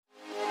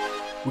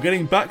We're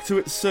getting back to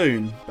it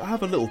soon, but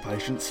have a little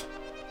patience.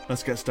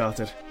 Let's get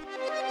started.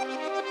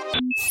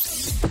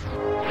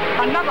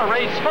 Another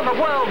race for the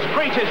world's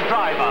greatest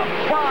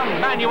driver, Juan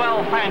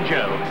Manuel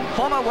Fangio.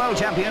 Former world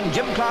champion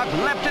Jim Clark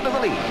leapt into the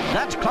lead.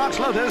 That's Clark's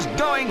Lotus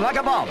going like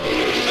a bomb.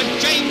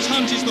 And James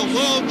Hunt is the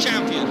world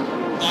champion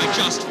by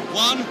just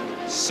one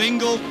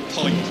single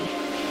point.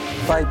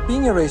 By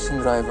being a racing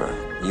driver,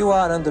 you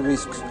are under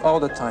risks all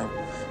the time.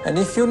 And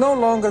if you no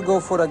longer go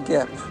for a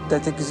gap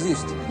that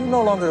exists, you're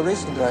no longer a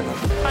racing driver.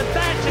 And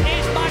that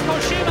is Michael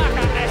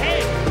Schumacher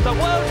ahead, the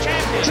world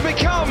champion. To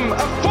become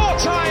a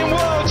four-time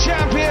world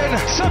champion,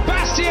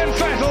 Sebastian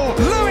Vettel,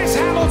 Lewis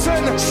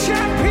Hamilton,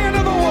 champion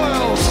of the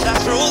world.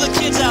 That's for all the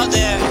kids out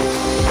there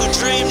who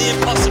dream the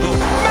impossible.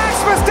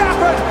 Max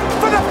Verstappen,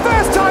 for the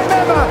first time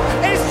ever,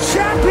 is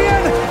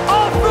champion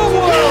of the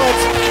world.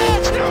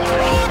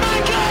 Oh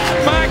my God!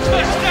 Max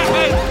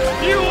Verstappen,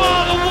 you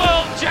are the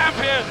world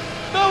champion!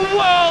 The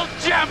world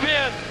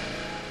champion!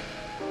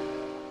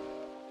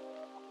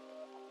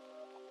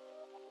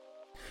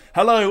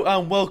 Hello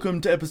and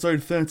welcome to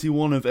episode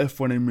 31 of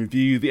F1 in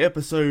Review, the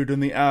episode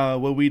and the hour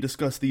where we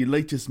discuss the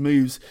latest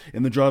moves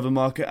in the driver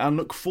market and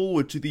look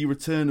forward to the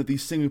return of the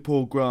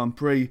Singapore Grand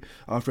Prix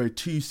after a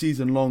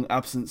 2-season long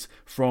absence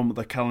from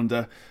the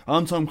calendar.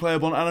 I'm Tom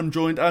Claiborne and I'm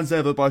joined as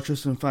ever by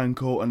Tristan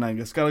Fancourt and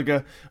Angus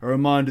Gallagher. A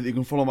reminder that you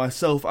can follow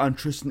myself and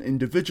Tristan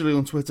individually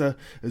on Twitter,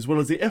 as well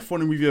as the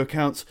F1 in Review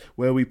accounts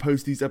where we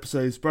post these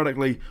episodes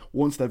sporadically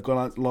once they've gone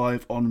out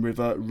live on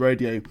River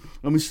Radio.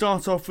 And we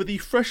start off with the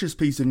freshest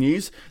piece of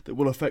news that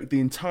will affect the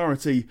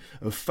entirety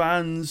of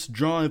fans,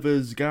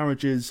 drivers,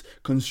 garages,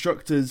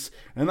 constructors,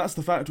 and that's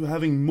the fact we're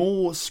having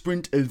more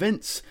sprint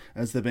events,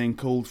 as they're being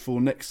called,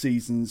 for next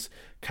season's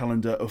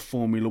calendar of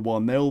Formula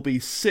 1. There will be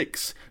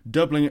 6,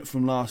 doubling it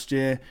from last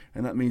year,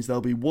 and that means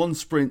there'll be 1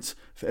 sprint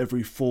for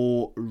every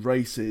 4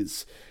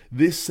 races.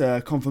 This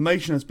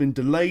confirmation has been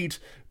delayed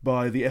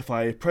by the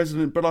FIA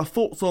president, but our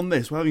thoughts on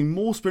this: we're having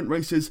more sprint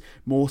races,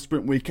 more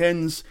sprint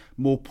weekends,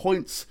 more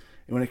points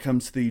when it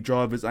comes to the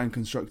Drivers' and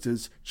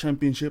Constructors'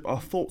 Championship. Our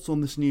thoughts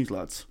on this news,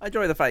 lads? I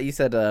enjoy the fact you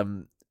said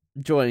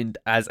joined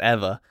as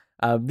ever.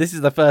 This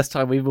is the first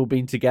time we've all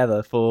been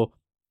together for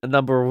a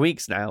number of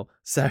weeks now,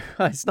 so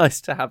it's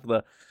nice to have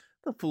the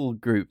full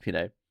group,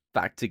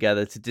 back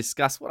together to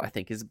discuss what I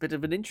think is a bit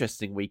of an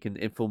interesting week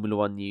in Formula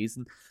One news.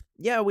 And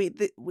yeah,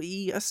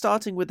 we are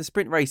starting with the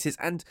sprint races,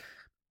 and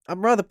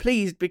I'm rather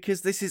pleased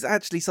because this is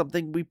actually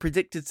something we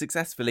predicted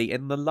successfully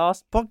in the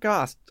last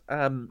podcast.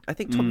 I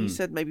think, Tom, you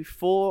said maybe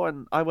 4,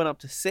 and I went up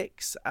to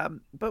 6.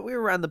 But we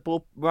were around the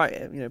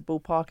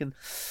ballpark, and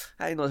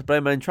not to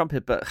blow my own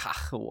trumpet, but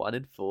 1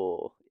 in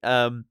 4.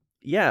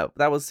 Yeah,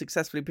 that was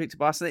successfully predicted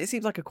by us, and it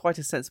seems like quite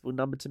a sensible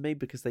number to me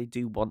because they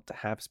do want to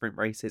have sprint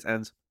races,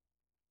 and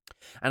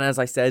as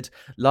I said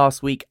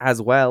last week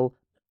as well,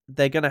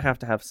 they're going to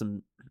have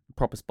some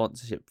proper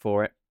sponsorship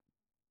for it.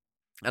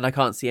 And I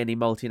can't see any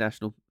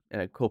multinational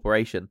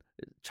corporation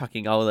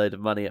chucking a whole load of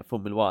money at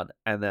Formula 1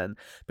 and then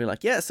being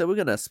like, yeah, so we're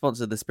going to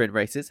sponsor the sprint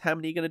races. How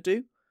many are you going to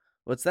do?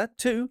 What's that?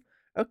 2?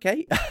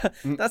 Okay.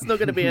 That's not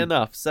going to be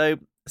enough. So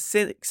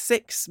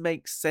 6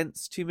 makes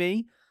sense to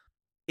me.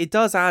 It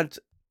does add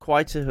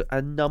quite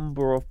a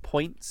number of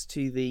points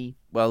to the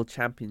World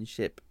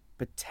Championship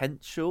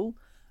potential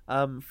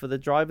for the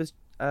drivers'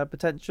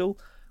 potential,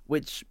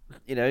 which,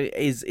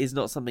 is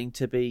not something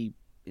to be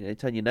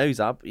turn your nose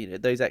up.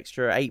 Those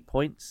extra 8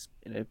 points,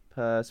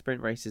 per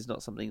sprint race is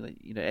not something that,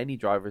 any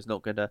driver is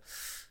not going to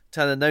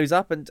turn their nose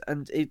up.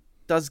 And it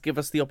does give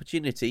us the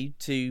opportunity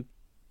to,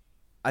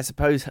 I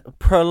suppose,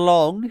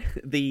 prolong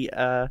the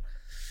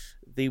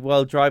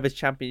World Drivers'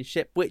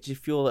 Championship, which,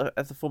 if you're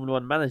at the Formula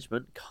One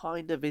management,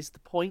 kind of is the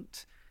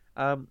point.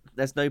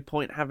 There's no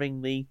point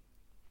having the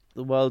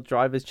World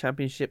Drivers'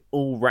 Championship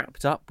all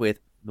wrapped up with,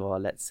 well,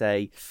 let's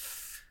say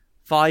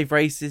 5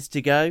 races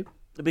to go,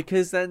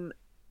 because then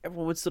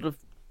everyone would sort of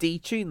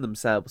detune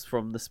themselves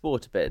from the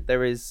sport a bit.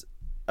 There is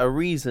a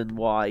reason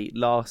why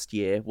last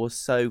year was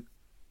so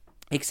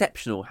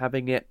exceptional,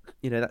 having it,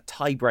 that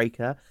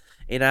tiebreaker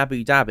in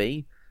Abu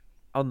Dhabi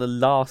on the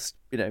last,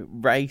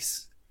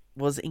 race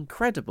was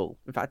incredible.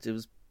 In fact, it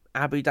was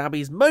Abu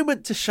Dhabi's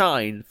moment to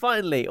shine.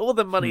 Finally, all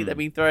the money they've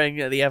been throwing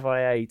at the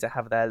FIA to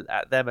have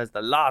them as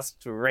the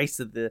last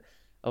race of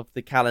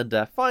the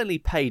calendar finally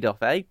paid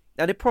off, eh?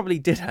 And it probably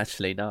did,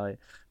 actually. Now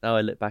I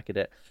look back at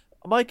it.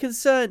 My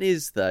concern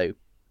is, though,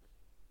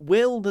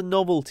 will the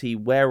novelty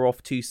wear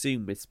off too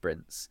soon with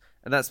sprints?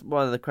 And that's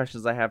one of the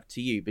questions I have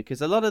to you,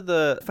 because a lot of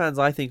the fans,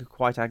 I think, are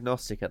quite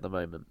agnostic at the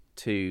moment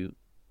to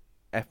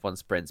F1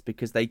 sprints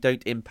because they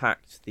don't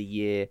impact the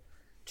year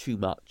too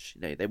much.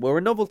 They were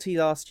a novelty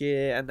last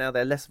year, and now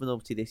they're less of a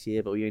novelty this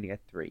year, but we only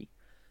had 3.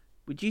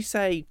 Would you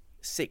say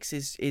 6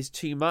 is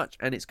too much,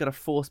 and it's going to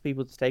force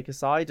people to take a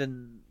side?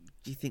 And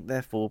do you think,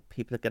 therefore,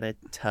 people are going to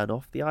turn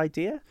off the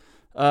idea?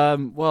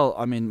 Well,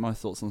 I mean, my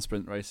thoughts on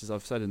sprint races,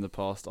 I've said in the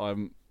past,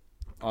 I'm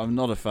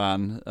not a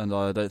fan, and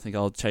I don't think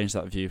I'll change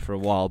that view for a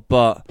while.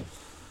 But,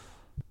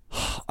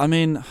 I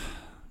mean,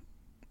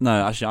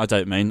 No, actually, I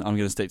don't mean. I'm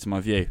going to stick to my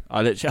view.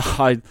 I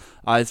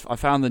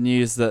found the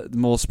news that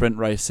more sprint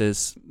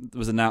races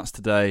was announced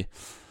today.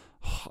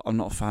 I'm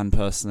not a fan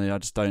personally. I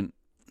just don't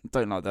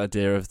like the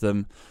idea of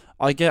them.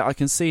 I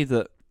can see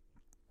that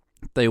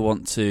they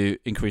want to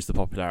increase the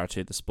popularity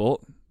of the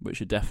sport,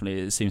 which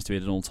it seems to be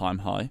at an all-time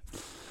high,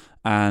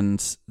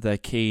 and they're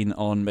keen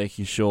on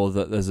making sure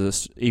that there's an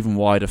even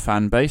wider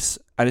fan base.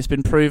 And it's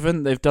been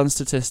proven. They've done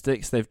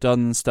statistics. They've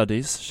done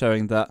studies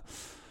showing that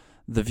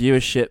both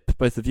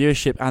the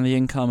viewership and the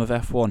income of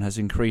F1 has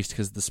increased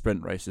because of the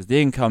sprint races.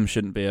 The income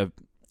shouldn't be a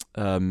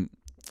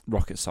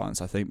rocket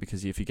science, I think,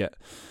 because if you get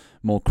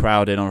more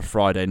crowd in on a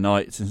Friday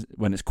night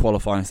when it's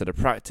qualifying instead of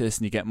practice,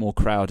 and you get more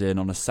crowd in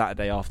on a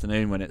Saturday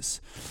afternoon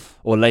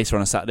or later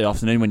on a Saturday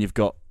afternoon when you've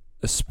got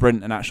a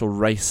sprint and actual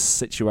race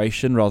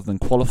situation rather than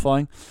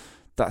qualifying,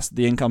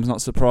 the income's not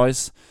a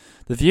surprise.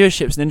 The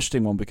viewership's an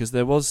interesting one because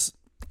there was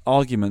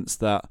arguments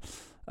that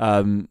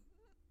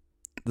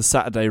the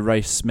Saturday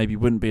race maybe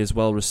wouldn't be as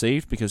well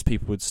received because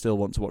people would still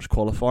want to watch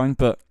qualifying,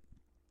 but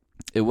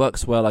it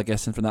works well, I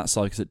guess, and from that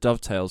side because it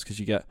dovetails, because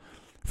you get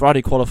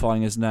Friday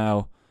qualifying is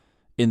now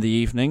in the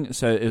evening,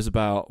 so it was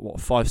about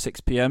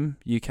 5-6 p.m.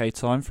 UK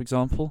time, for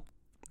example.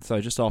 So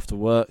just after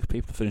work,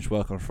 people finish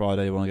work on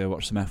Friday, want to go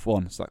watch some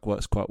F1, so that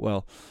works quite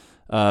well.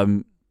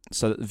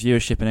 So that the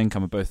viewership and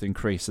income are both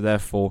increased, so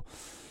therefore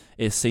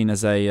it's seen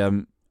as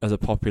a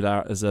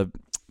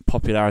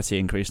popularity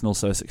increase and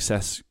also a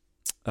success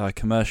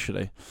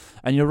commercially.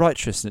 And you're right,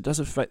 Tristan, it does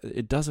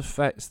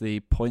affect the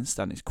point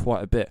standings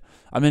quite a bit.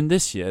 I mean,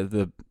 this year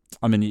with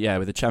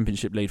the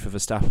championship lead for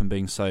Verstappen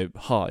being so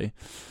high,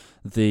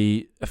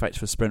 the effect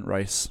for a sprint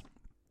race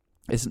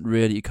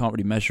you can't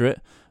really measure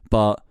it,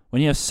 but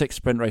when you have 6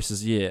 sprint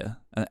races a year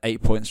and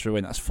 8 points for a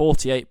win, that's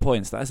 48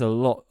 points. That is a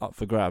lot up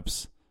for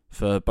grabs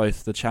for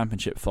both the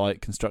championship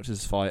fight,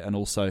 constructors fight, and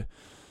also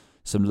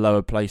some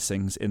lower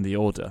placings in the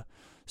order.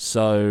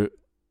 So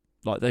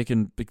they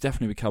can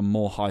definitely become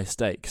more high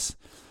stakes,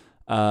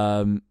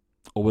 or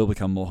will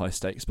become more high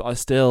stakes. But I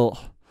still,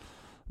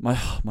 my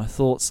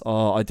thoughts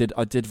are, I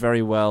did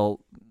very well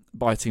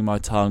biting my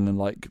tongue and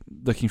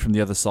looking from the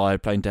other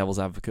side, playing devil's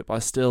advocate. But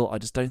I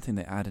just don't think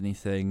they add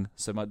anything.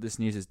 So this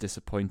news is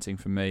disappointing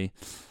for me.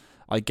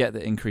 I get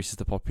that it increases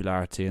the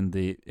popularity and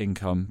the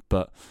income,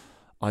 but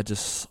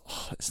it's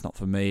not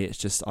for me. It's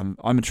just I'm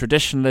a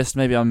traditionalist.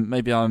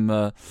 Maybe I'm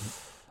a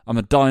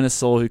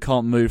dinosaur who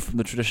can't move from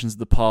the traditions of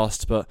the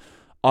past, but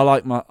I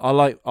like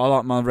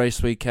my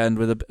race weekend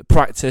with a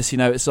practice.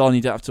 It's on. You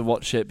don't have to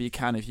watch it, but you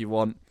can if you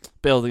want.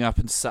 Building up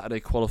into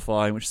Saturday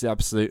qualifying, which is the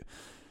absolute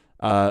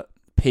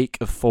peak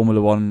of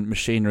Formula One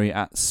machinery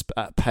at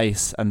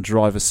pace and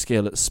driver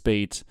skill at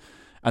speed,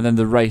 and then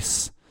the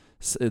race,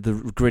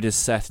 the grid is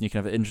set, and you can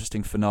have an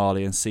interesting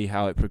finale and see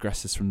how it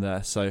progresses from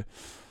there. So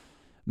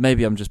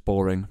maybe I'm just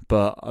boring,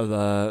 but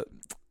the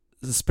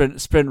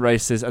sprint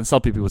races, and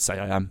some people would say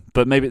I am,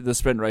 but maybe the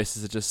sprint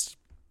races are just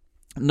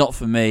not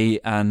for me.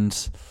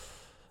 And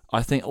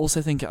I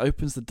also think it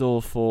opens the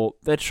door for,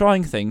 they're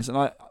trying things, and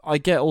I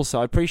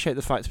appreciate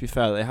the fact, to be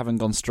fair, that they haven't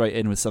gone straight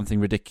in with something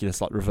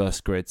ridiculous like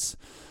reverse grids,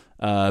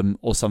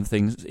 or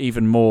something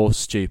even more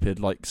stupid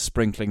like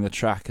sprinkling the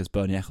track, as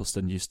Bernie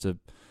Ecclestone used to.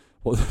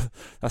 Well,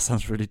 that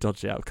sounds really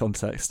dodgy out of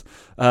context.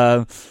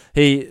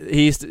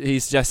 He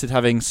suggested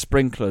having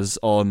sprinklers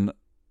on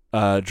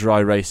dry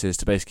races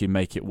to basically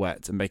make it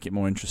wet and make it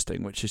more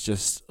interesting, which is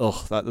just the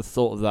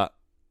thought of that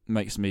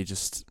makes me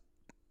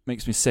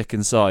sick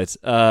inside.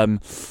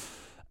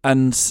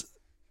 And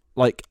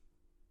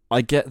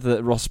I get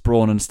that Ross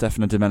Brawn and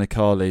Stefano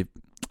Domenicali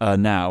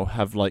now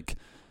have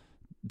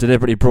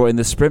deliberately brought in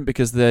this sprint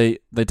because they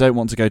don't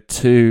want to go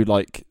too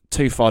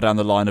far down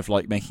the line of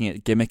making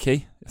it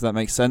gimmicky, if that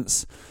makes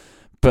sense.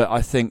 But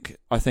I think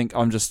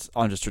I'm just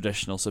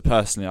traditional. So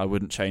personally, I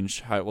wouldn't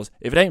change how it was.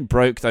 If it ain't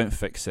broke, don't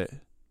fix it.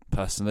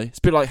 Personally, it's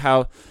a bit like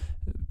how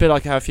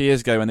a few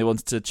years ago when they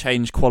wanted to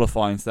change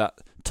qualifying to that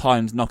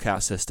timed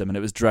knockout system, and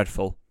it was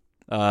dreadful.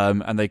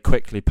 And they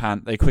quickly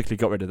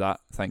got rid of that.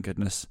 Thank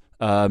goodness.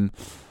 And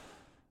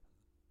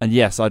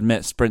yes, I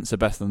admit sprints are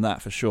better than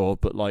that for sure.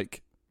 But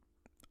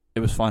it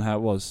was fine how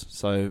it was.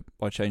 So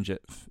why change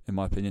it? In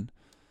my opinion.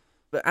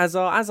 But as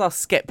our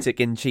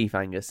skeptic in chief,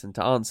 Angus, and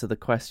to answer the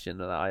question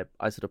that I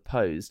sort of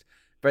posed,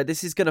 Brett,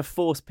 this is going to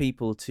force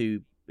people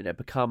to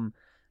become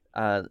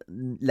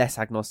less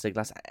agnostic,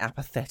 less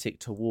apathetic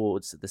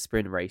towards the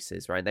sprint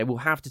races, right? They will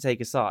have to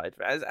take a side.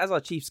 As our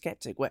chief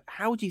skeptic,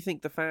 how do you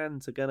think the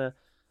fans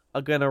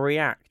are gonna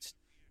react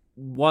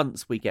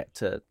once we get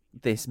to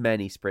this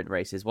many sprint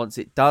races? Once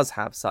it does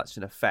have such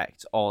an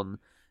effect on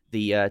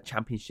the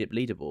championship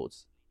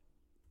leaderboards?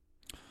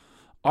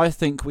 I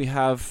think we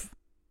have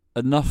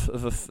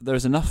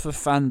there's enough of a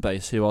fan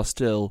base who are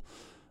still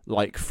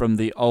from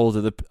the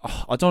older.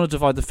 I don't want to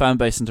divide the fan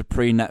base into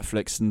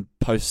pre-Netflix and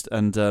post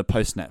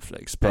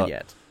Netflix, but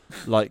yet.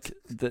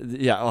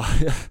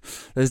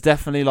 There's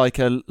definitely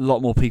a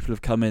lot more people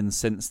have come in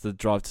since the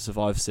Drive to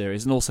Survive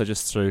series, and also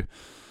just through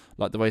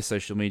the way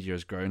social media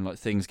has grown.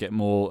 Things get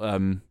more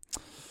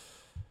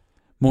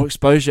more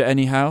exposure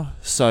anyhow.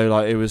 So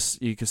like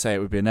you could say it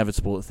would be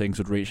inevitable that things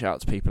would reach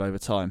out to people over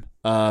time.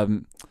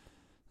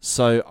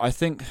 So I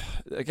think,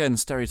 again,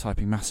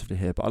 stereotyping massively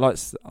here, but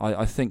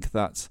I think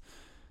that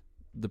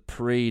the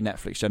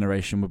pre-Netflix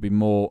generation would be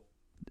more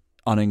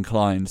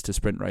uninclined to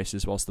sprint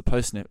races, whilst the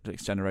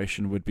post-Netflix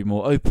generation would be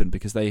more open,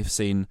 because they've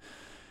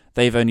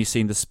only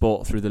seen the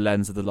sport through the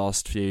lens of the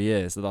last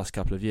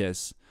couple of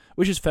years,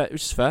 which is fair.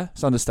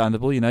 It's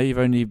understandable. You're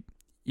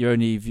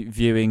only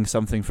viewing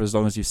something for as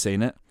long as you've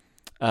seen it.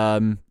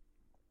 And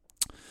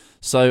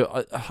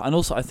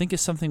also I think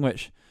it's something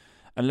which,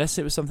 unless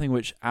it was something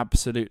which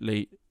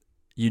absolutely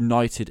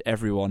united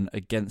everyone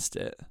against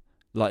it,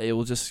 like, it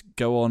will just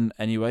go on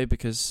anyway,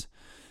 because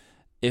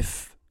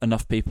if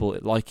enough people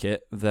like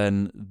it,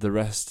 then the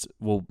rest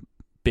will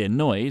be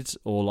annoyed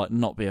or like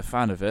not be a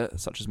fan of it,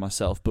 such as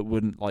myself, but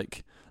wouldn't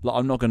like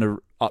I'm not going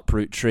to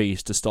uproot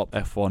trees to stop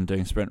F1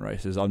 doing sprint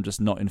races. I'm just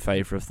not in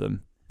favour of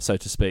them, so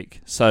to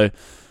speak. So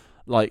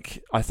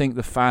like, I think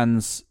the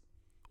fans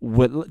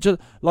would, just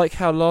like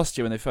how last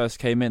year when they first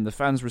came in, the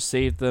fans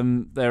received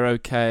them, they're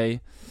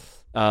okay.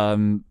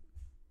 I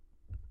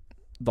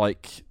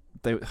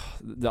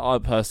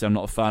personally, I'm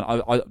not a fan.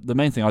 The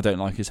main thing I don't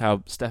like is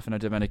how Stefano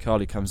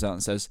Domenicali comes out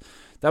and says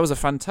that was a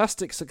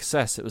fantastic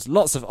success. It was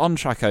lots of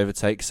on-track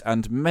overtakes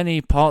and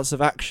many parts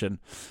of action,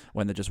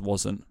 when there just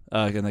wasn't.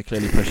 And they're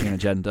clearly pushing an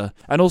agenda.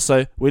 And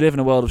also, we live in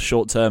a world of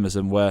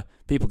short-termism where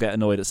people get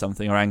annoyed at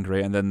something or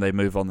angry, and then they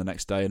move on the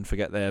next day and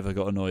forget they ever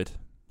got annoyed.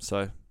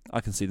 So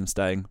I can see them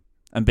staying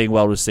and being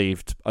well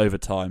received over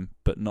time,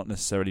 but not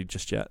necessarily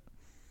just yet.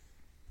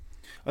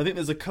 I think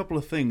there's a couple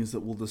of things that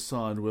will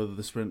decide whether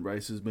the sprint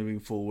races moving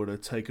forward are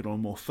taken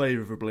on more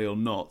favourably or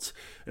not.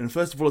 And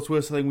first of all, it's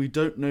worth saying we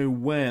don't know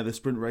where the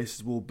sprint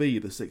races will be,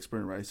 the 6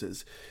 sprint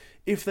races.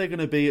 If they're going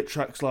to be at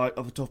tracks like,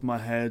 off the top of my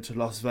head,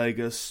 Las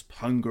Vegas,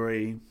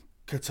 Hungary,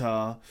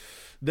 Qatar,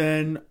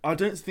 then I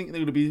don't think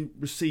they're going to be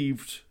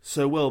received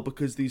so well,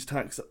 because these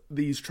tracks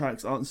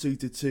aren't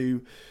suited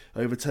to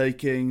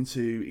overtaking,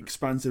 to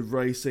expansive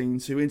racing,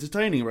 to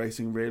entertaining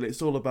racing, really.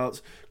 It's all about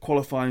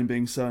qualifying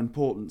being so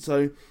important.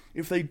 So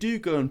if they do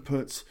go and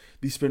put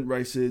the sprint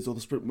races or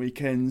the sprint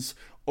weekends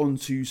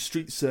onto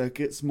street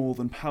circuits more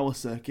than power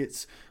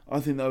circuits, I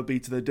think that would be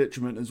to their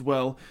detriment as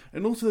well.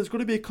 And also, there's got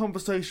to be a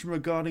conversation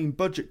regarding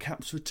budget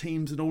caps for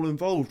teams and all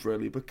involved,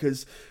 really,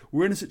 because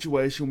we're in a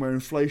situation where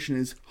inflation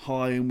is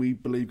high and we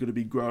believe going to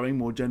be growing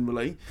more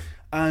generally.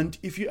 And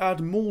if you add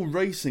more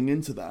racing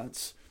into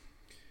that,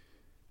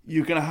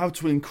 you're going to have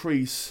to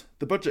increase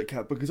the budget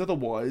cap, because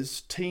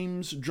otherwise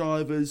teams,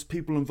 drivers,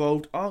 people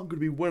involved aren't going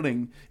to be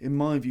willing, in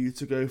my view,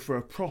 to go for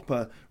a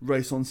proper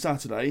race on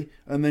Saturday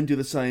and then do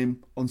the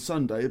same on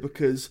Sunday,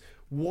 because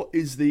what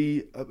is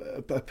the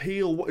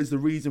appeal, what is the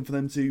reason for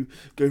them to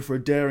go for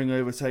a daring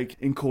overtake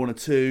in corner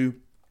 2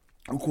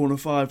 or corner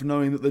 5,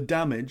 knowing that the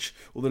damage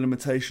or the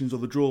limitations or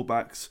the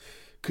drawbacks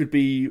could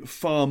be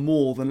far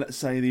more than, let's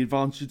say, the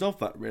advantages of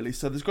that, really.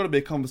 So there's got to be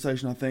a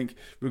conversation, I think,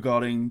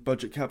 regarding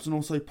budget caps and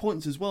also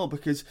points as well,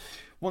 because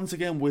once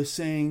again, we're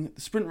seeing the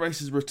sprint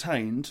races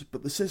retained,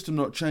 but the system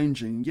not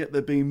changing, yet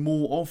there being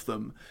more of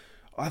them.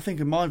 I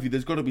think, in my view,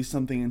 there's got to be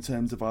something in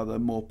terms of either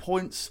more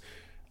points.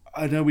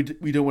 I know we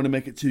don't want to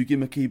make it too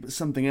gimmicky, but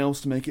something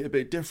else to make it a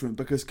bit different,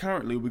 because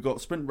currently we've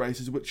got sprint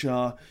races which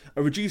are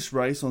a reduced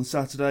race on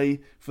Saturday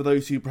for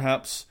those who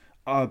perhaps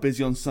are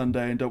busy on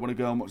Sunday and don't want to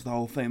go and watch the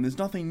whole thing. There's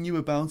nothing new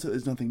about it,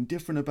 there's nothing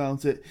different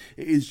about it,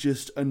 it is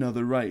just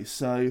another race.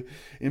 So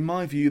in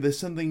my view, there's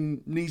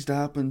something needs to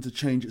happen to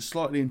change it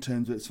slightly in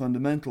terms of its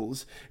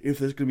fundamentals if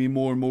there's going to be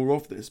more and more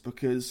of this,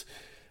 because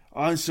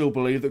I still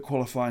believe that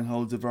qualifying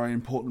holds a very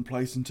important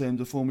place in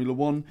terms of Formula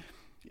 1.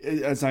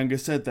 As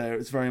Angus said there,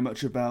 it's very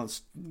much about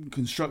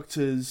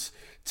constructors,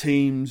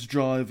 teams,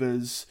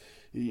 drivers,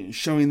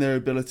 showing their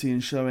ability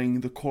and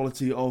showing the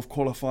quality of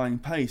qualifying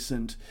pace.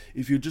 And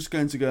if you're just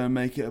going to go and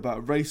make it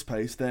about race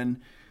pace,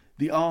 then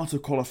the art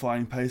of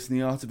qualifying pace and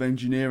the art of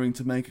engineering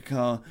to make a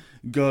car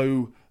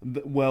go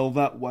well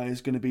that way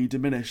is going to be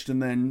diminished,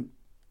 and then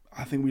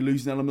I think we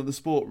lose an element of the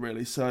sport,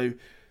 really. So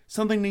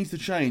something needs to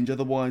change,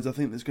 otherwise I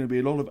think there's going to be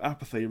a lot of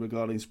apathy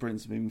regarding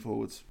sprints moving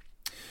forwards.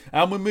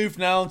 And we move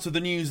now to the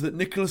news that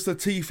Nicholas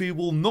Latifi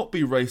will not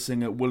be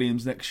racing at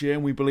Williams next year,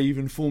 and we believe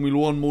in Formula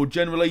 1 more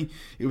generally.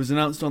 It was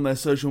announced on their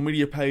social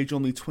media page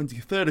on the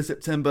 23rd of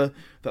September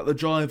that the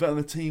driver and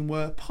the team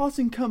were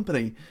parting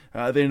company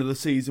at the end of the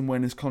season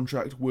when his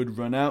contract would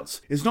run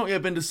out. It's not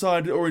yet been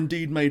decided or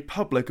indeed made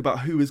public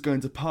about who is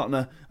going to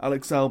partner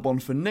Alex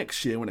Albon for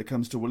next year when it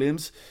comes to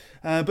Williams.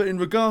 But in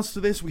regards to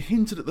this, we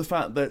hinted at the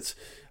fact that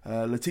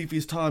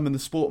Latifi's time in the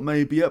sport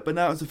may be up, but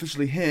now it's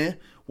officially here.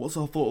 What's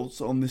our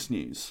thoughts on this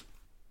news?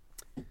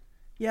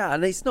 Yeah,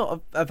 and it's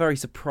not a very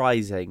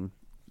surprising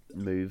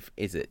move,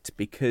 is it?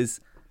 Because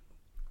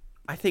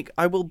I think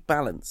I will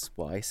balance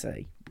what I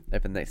say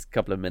over the next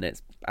couple of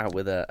minutes out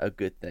with a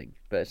good thing.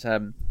 But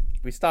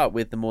we start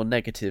with the more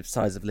negative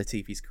sides of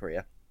Latifi's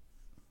career.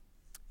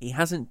 He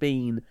hasn't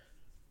been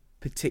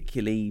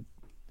particularly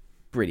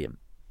brilliant.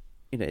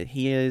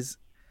 He is,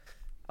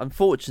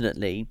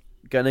 unfortunately,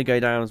 going to go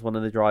down as one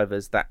of the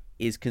drivers that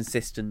is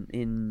consistent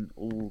in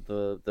all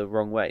the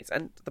wrong ways.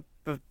 And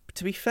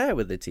to be fair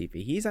with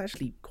Latifi, he's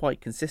actually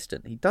quite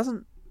consistent. He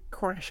doesn't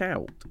crash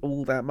out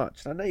all that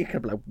much. And I know you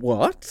can be like,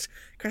 what?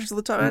 Crashes all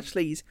the time?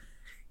 Actually, he's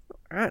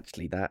not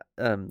actually that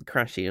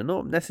crashy, or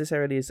not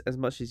necessarily as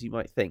much as you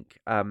might think.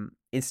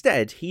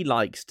 Instead, he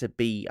likes to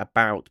be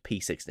about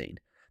P16.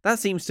 That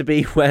seems to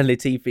be where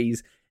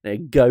Latifi's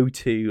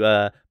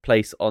go-to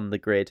place on the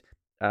grid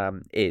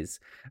is.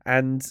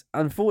 And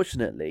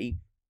unfortunately,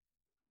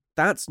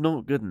 that's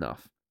not good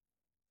enough.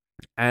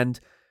 And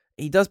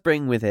he does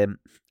bring with him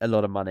a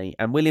lot of money,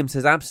 and Williams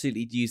has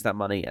absolutely used that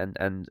money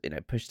and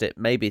pushed it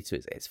maybe to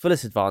its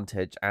fullest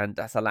advantage, and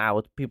that's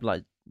allowed people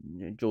like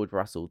George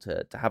Russell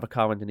to have a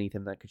car underneath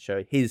him that could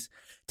show his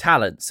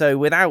talent. So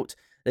without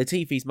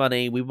Latifi's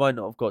money, we might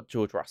not have got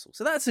George Russell.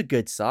 So that's a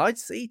good side.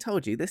 See,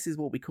 told you, this is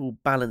what we call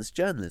balanced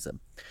journalism.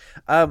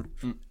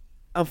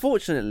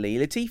 Unfortunately,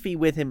 Latifi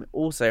with him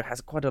also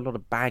has quite a lot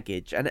of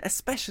baggage, and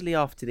especially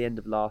after the end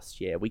of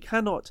last year, we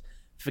cannot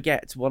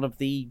forget one of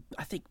the,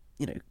 I think,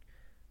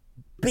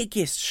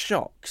 biggest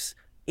shocks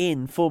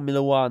in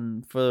Formula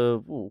One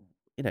for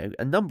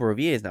a number of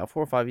years now,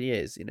 4 or 5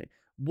 years,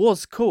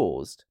 was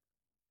caused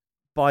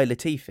by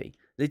Latifi.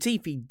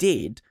 Latifi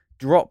did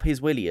drop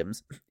his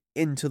Williams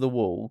into the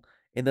wall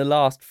in the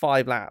last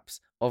 5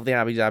 laps of the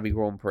Abu Dhabi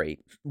Grand Prix,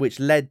 which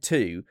led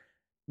to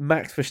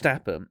Max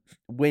Verstappen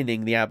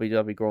winning the Abu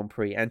Dhabi Grand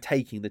Prix and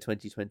taking the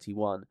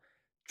 2021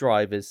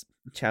 Drivers'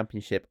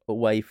 Championship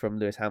away from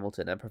Lewis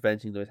Hamilton and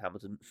preventing Lewis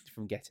Hamilton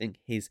from getting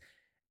his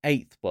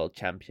 8th World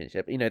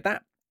Championship.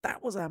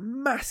 That was a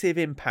massive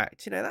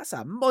impact. That's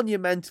a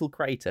monumental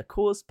crater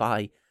caused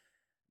by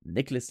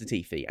Nicholas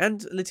Latifi.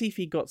 And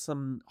Latifi got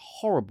some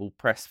horrible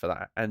press for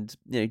that, and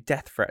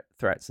death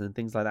threats and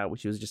things like that,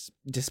 which was just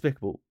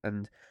despicable.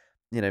 And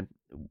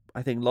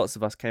I think lots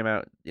of us came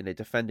out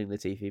defending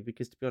Latifi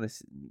because, to be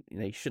honest,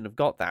 he shouldn't have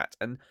got that.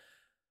 And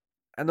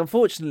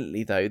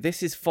unfortunately, though,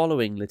 this is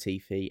following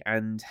Latifi,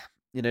 and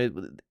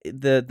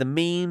the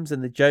memes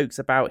and the jokes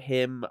about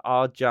him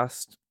are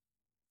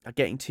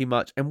getting too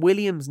much. And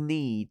Williams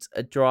needs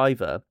a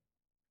driver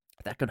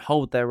that can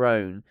hold their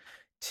own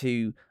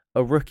to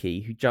a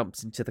rookie who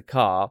jumps into the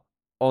car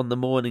on the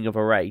morning of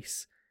a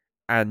race,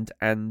 and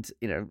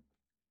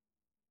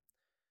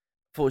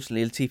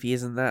fortunately Latifi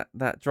isn't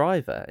that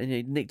driver,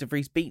 and Nick De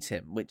Vries beats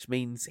him, which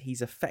means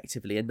he's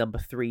effectively a number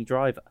 3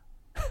 driver,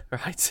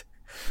 right?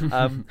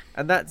 And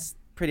that's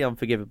pretty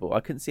unforgivable.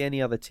 I couldn't see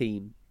any other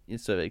team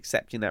sort of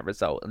accepting that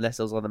result unless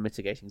there was other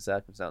mitigating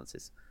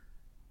circumstances.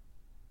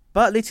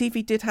 But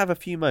Latifi did have a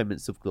few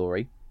moments of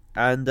glory,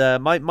 and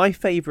my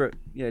favourite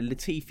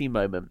Latifi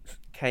moment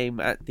came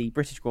at the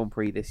British Grand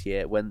Prix this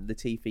year, when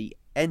Latifi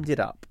ended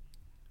up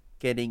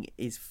getting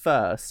his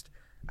first,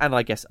 and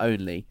I guess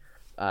only,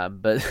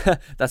 but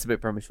that's a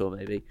bit premature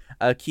maybe,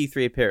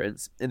 Q3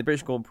 appearance in the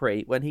British Grand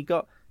Prix, when he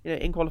got,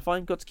 in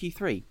qualifying, got to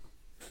Q3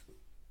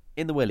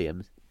 in the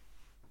Williams,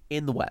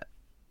 in the wet,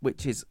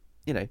 which is,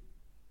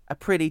 a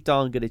pretty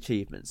darn good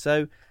achievement.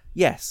 So,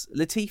 yes,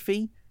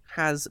 Latifi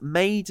has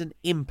made an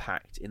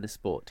impact in the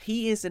sport.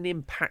 He is an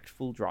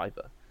impactful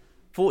driver.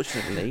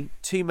 Fortunately,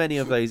 too many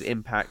of those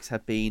impacts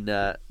have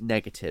been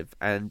negative,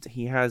 and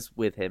he has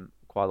with him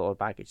quite a lot of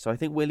baggage. So I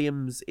think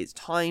Williams, it's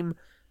time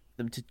for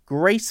them to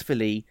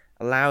gracefully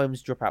allow him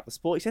to drop out the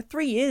sport. He's had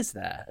 3 years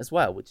there as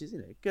well, which is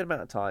a good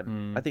amount of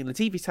time. I think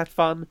Latifi's had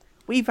fun.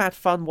 We've had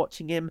fun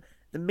watching him.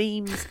 The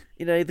memes,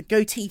 the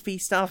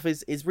Go-Tifi stuff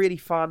is really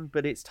fun,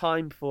 but it's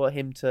time for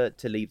him to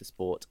leave the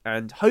sport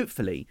and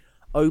hopefully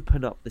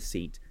open up the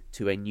seat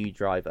to a new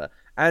driver.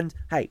 And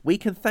hey, we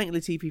can thank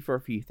Latifi for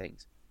a few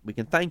things. We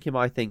can thank him,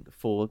 I think,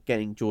 for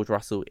getting George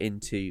Russell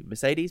into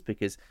Mercedes,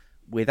 because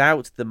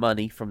without the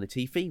money from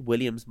Latifi,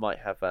 Williams might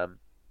have,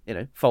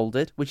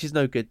 folded, which is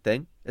no good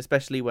thing,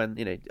 especially when,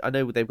 I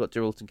know they've got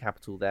Geraldton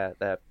Capital there,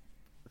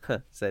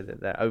 so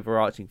they're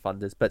overarching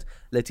funders, but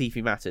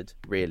Latifi mattered,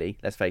 really,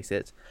 let's face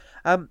it.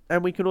 And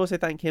we can also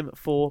thank him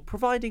for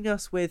providing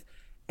us with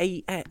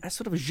a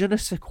sort of je ne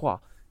sais quoi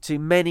to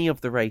many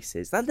of the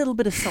races. That little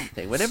bit of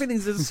something. When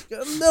everything's just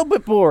a little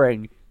bit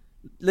boring,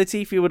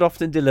 Latifi would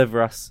often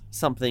deliver us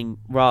something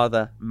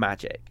rather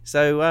magic.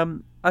 So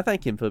I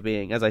thank him for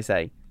being, as I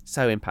say,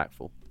 so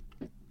impactful.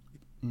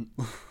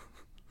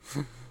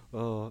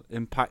 Oh,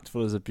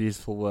 impactful is a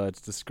beautiful word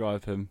to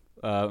describe him.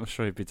 I'm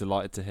sure he'd be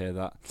delighted to hear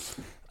that.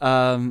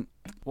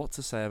 What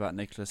to say about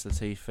Nicholas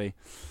Latifi?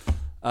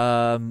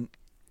 When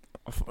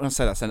I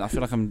say that, I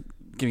feel like I'm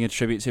giving a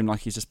tribute to him like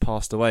he's just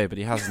passed away, but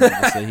he hasn't.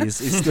 Obviously,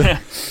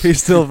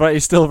 he's still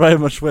very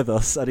much with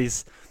us, and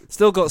he's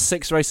still got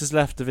 6 races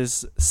left of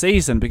his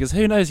season. Because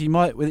who knows?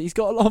 He's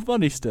got a lot of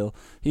money still.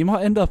 He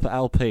might end up at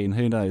Alpine.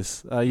 Who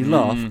knows? You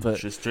laugh, but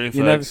just true,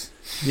 you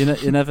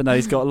never know.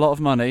 He's got a lot of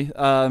money.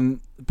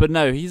 But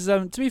no, he's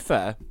to be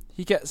fair,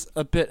 he gets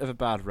a bit of a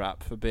bad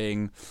rap for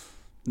being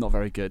not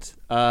very good.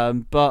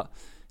 But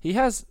he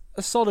has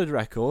a solid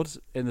record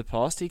in the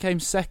past. He came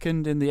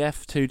second in the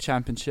F2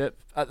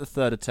 Championship at the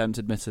 3rd attempt,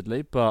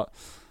 admittedly, but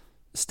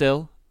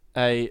still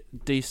a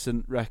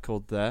decent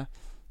record there.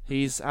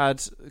 He's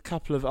had a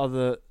couple of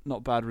other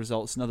not bad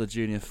results in other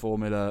junior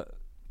Formula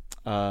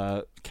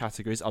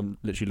categories. I'm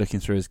literally looking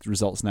through his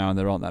results now, and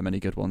there aren't that many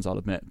good ones, I'll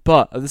admit.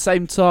 But at the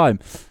same time,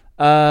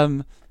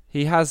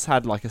 he has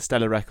had like a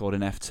stellar record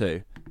in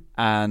F2,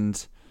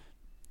 and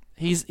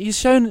he's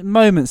shown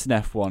moments in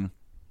F1.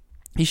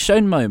 He's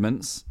shown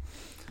moments,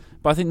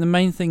 but I think the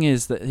main thing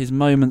is that his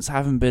moments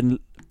haven't been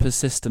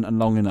persistent and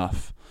long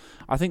enough.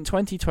 I think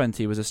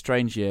 2020 was a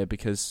strange year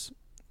because,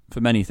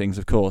 for many things,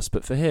 of course,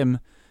 but for him,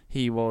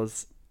 he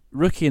was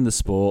rookie in the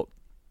sport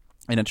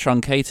in a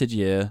truncated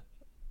year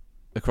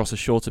across a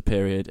shorter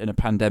period in a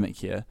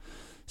pandemic year.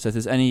 So if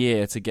there's any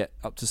year to get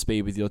up to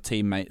speed with your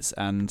teammates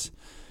and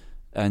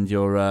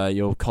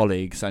your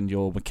colleagues and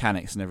your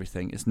mechanics and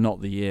everything, it's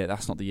not the year.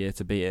 That's not the year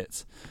to be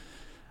it.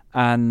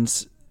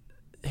 And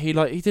he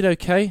did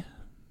okay.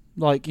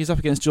 Like, he's up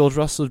against George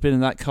Russell, who's been in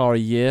that car a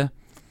year.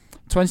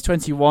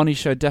 2021, he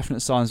showed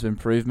definite signs of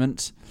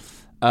improvement.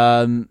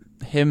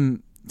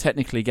 Him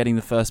technically getting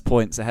the first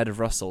points ahead of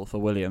Russell for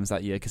Williams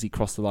that year because he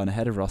crossed the line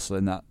ahead of Russell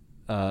in that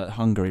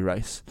Hungary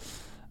race.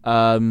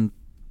 So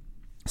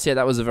yeah,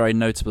 that was a very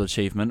notable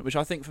achievement, which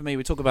I think for me,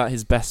 we talk about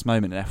his best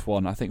moment in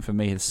F1. I think for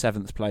me, his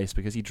 7th place,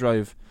 because he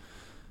drove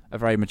a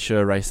very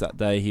mature race that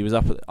day. He was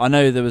up I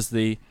know there was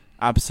the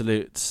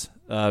absolute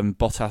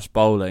Bottas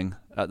bowling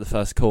at the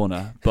first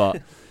corner,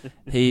 but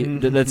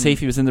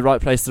Latifi was in the right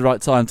place at the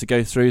right time to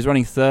go through. He was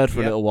running third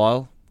for a little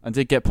while and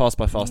did get passed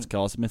by faster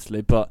cars,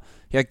 admittedly, but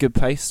he had good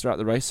pace throughout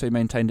the race, so he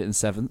maintained it in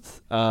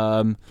 7th.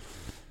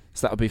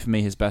 So that would be for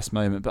me his best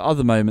moment. But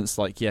other moments,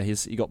 like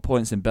he got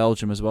points in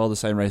Belgium as well, the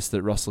same race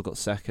that Russell got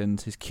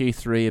second. His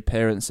Q3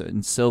 appearance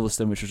in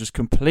Silverstone, which was just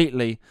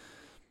completely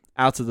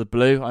out of the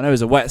blue. I know it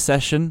was a wet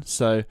session,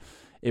 so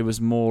it was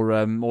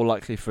more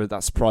likely for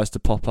that surprise to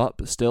pop up,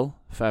 but still,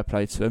 fair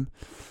play to him.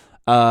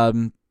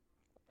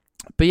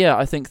 But yeah,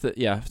 I think that,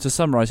 to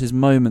summarise, his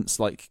moments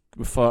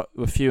were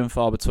few and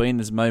far between.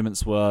 His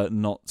moments were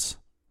not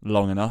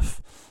long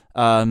enough.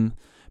 But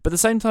at the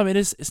same time,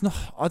 it's not.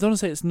 I don't want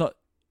to say it's not.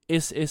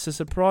 It's a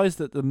surprise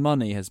that the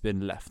money has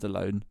been left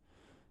alone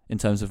in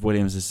terms of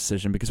Williams'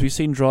 decision, because we've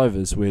seen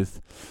drivers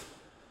with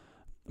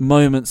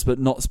moments but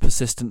not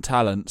persistent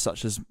talent,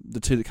 such as the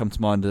two that come to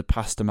mind are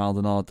Pastor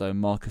Maldonado and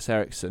Marcus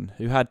Ericsson,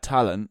 who had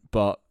talent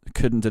but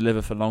couldn't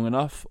deliver for long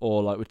enough,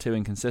 or were too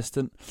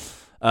inconsistent.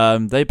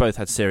 They both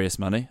had serious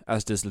money,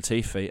 as does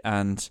Latifi,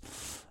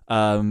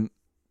 and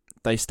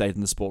they stayed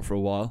in the sport for a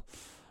while.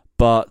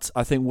 But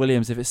I think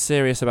Williams, if it's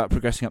serious about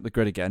progressing up the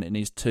grid again, it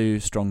needs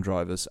 2 strong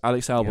drivers.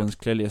 Alex Albon's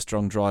clearly a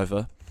strong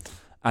driver,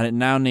 and it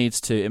now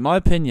needs to, in my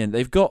opinion,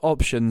 they've got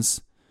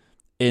options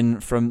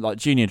from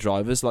junior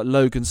drivers, like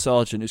Logan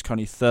Sargent, who's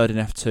currently 3rd in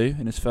F2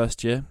 in his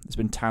first year. It's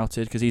been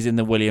touted because he's in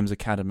the Williams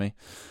Academy,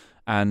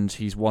 and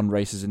he's won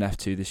races in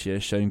F2 this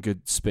year, showing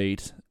good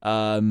speed.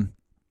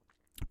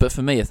 But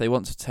for me, if they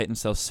want to take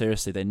themselves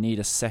seriously, they need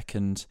a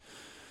second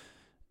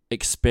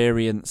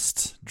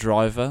experienced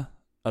driver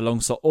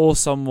alongside, or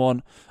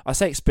someone. I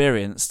say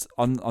experienced,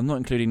 I'm not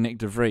including Nick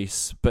De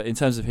Vries, but in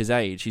terms of his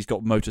age, he's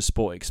got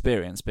motorsport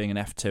experience, being an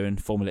F2 and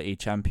Formula E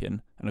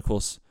champion, and of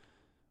course,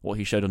 what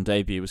he showed on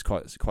debut was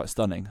quite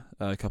stunning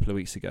a couple of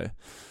weeks ago.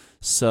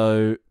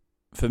 So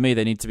for me,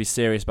 they need to be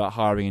serious about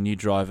hiring a new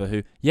driver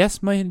who,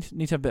 yes, may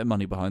need to have a bit of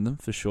money behind them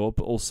for sure,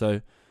 but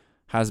also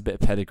has a bit of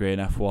pedigree in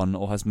F1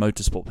 or has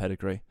motorsport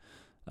pedigree.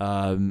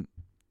 But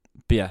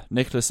yeah,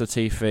 Nicholas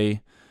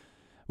Latifi.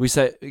 We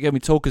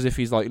talk as if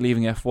he's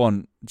leaving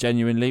F1.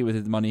 Genuinely,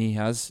 with the money he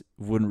has,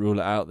 wouldn't rule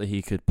it out that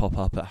he could pop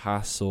up at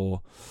Haas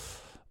or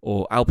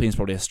Alpine's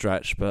probably a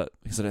stretch, but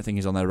because I don't think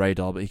he's on their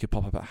radar. But he could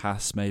pop up at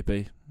Haas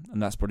maybe, and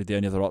that's probably the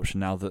only other option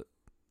now that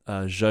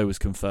Zhou was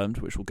confirmed,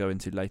 which we'll go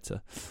into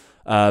later.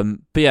 But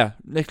yeah,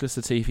 Nicholas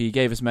Latifi, he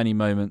gave us many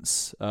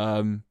moments,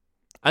 and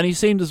he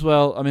seemed as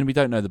well. I mean, we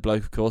don't know the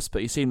bloke, of course,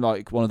 but he seemed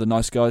like one of the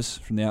nice guys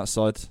from the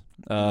outside.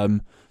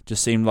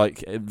 Just seemed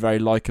like very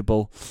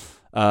likeable.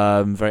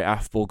 Very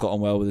affable, got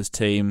on well with his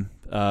team,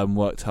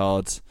 worked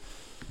hard.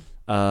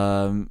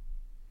 But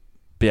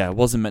yeah, it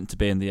wasn't meant to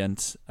be in the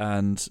end.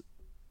 And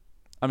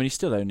I mean, he's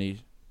still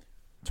only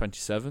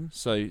 27,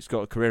 so he's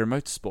got a career in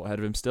motorsport ahead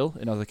of him still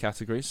in other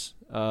categories.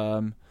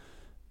 But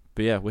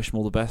yeah, wish him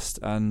all the best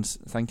and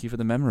thank you for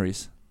the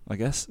memories, I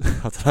guess.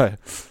 I don't know.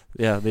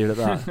 Yeah, leave it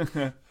at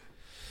that.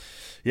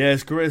 Yeah,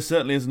 his career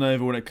certainly isn't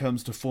over when it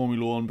comes to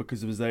Formula 1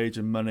 because of his age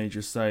and money,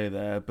 just say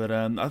there. But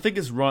I think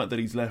it's right that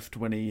he's left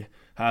when he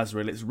has,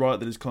 really. It's right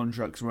that his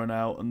contract's run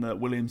out and that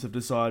Williams have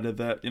decided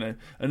that,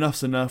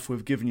 enough's enough.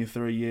 We've given you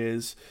 3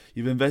 years.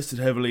 You've invested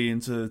heavily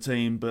into the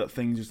team, but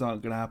things just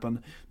aren't going to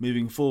happen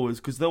moving forwards.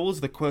 Because there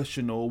was the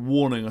question, or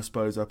warning, I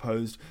suppose, I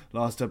posed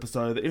last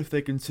episode, that if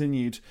they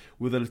continued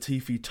with a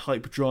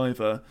Latifi-type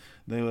driver,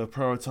 they were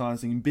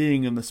prioritising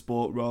being in the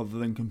sport rather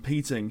than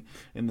competing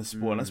in the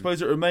sport. And I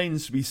suppose it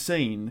remains to be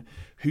seen seen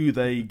who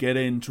they get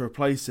in to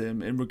replace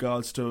him in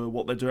regards to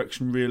what their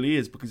direction really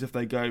is. Because if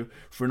they go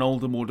for an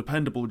older, more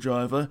dependable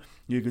driver,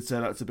 you could say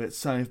that's a bit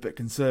safe, a bit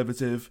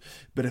conservative.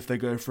 But if they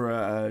go for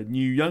a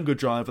new, younger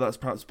driver, that's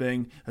perhaps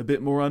being a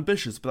bit more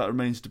ambitious. But that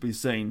remains to be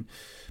seen.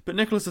 But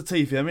Nicholas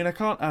Latifi, I mean, I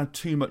can't add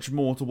too much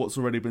more to what's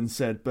already been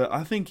said, but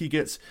I think he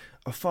gets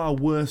a far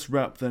worse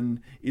rap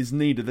than is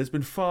needed. There's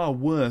been far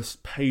worse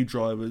pay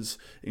drivers,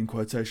 in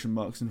quotation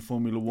marks, in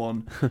Formula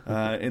One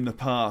in the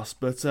past.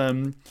 But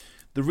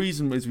the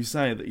reason, as we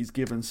say, that he's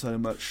given so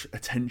much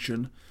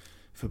attention,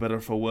 for better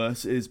or for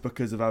worse, is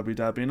because of Abu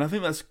Dhabi. And I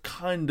think that's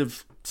kind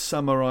of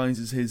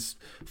summarises his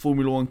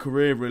Formula One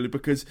career, really,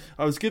 because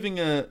I was giving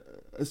a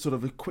sort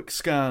of a quick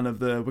scan of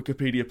the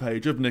Wikipedia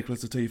page of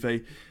Nicholas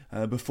Latifi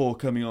before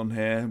coming on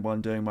here while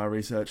doing my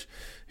research.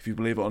 If you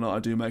believe it or not, I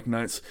do make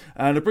notes.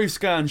 And a brief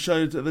scan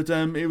showed that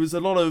it was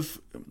a lot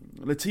of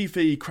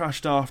Latifi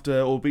crashed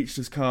after or beached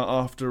his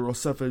car after or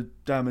suffered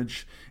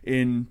damage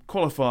in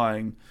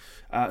qualifying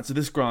to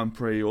this Grand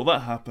Prix, or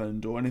that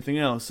happened, or anything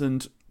else.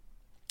 And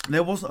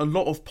there wasn't a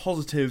lot of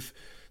positive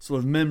sort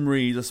of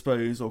memories, I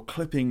suppose, or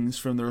clippings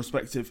from the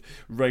respective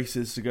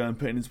races to go and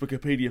put in his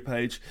Wikipedia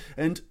page.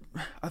 And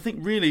I think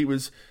really it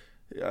was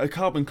a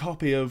carbon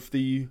copy of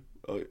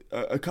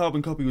a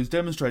carbon copy was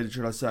demonstrated,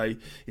 should I say,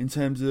 in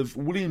terms of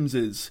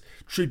Williams's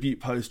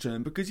tribute post to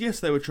him. Because yes,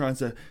 they were trying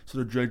to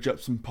sort of dredge up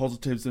some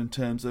positives in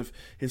terms of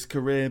his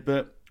career,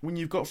 but when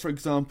you've got, for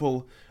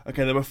example,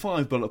 okay, there were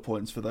 5 bullet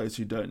points for those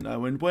who don't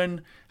know, and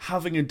when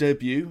having a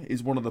debut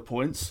is one of the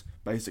points,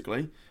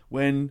 basically,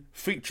 when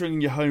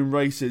featuring your home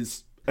race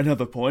is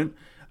another point,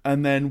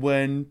 and then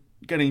when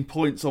getting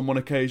points on one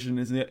occasion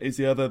is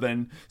the other,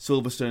 then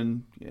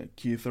Silverstone,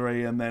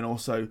 Q3, and then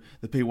also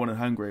the P1 in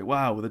Hungary.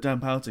 Wow, with a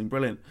damp outing,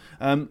 brilliant.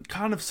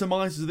 Kind of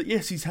surmises that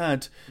yes, he's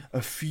had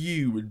a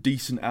few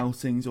decent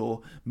outings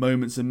or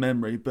moments in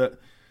memory, but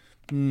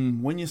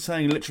when you're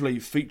saying literally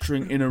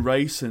featuring in a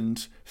race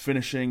and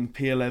finishing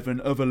P11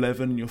 of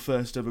 11 in your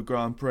first ever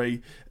Grand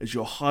Prix as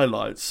your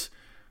highlights,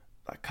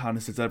 that kind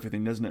of says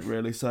everything, doesn't it,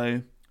 really?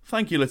 So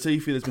thank you,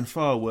 Latifi. There's been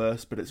far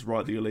worse, but it's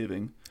right that you're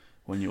leaving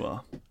when you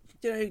are.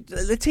 You know,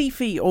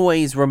 Latifi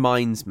always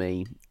reminds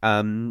me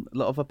a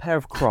lot of a pair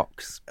of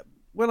Crocs.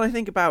 When I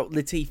think about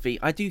Latifi,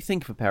 I do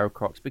think of a pair of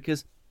Crocs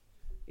because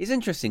it's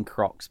interesting,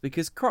 Crocs,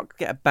 because Crocs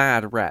get a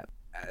bad rep.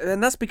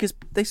 And that's because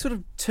they sort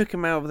of took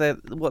them out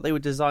of what they were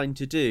designed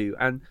to do.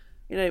 And,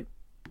 you know,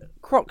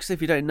 Crocs,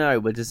 if you don't know,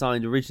 were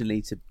designed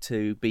originally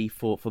to be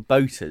for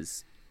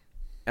boaters.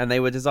 And they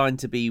were designed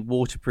to be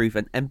waterproof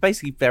and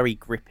basically very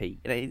grippy.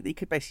 You know, you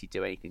could basically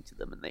do anything to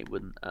them and they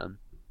wouldn't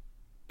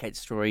get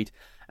destroyed.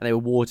 And they were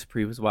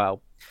waterproof as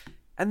well.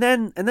 And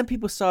then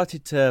people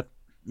started to,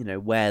 you know,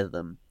 wear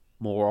them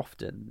more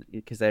often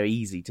because they're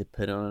easy to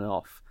put on and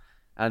off.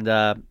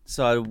 And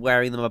started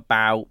wearing them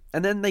about.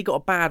 And then they got a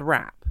bad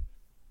rap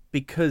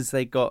because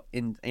they got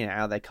in, you know,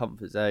 out of their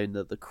comfort zone.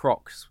 The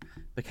Crocs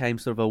became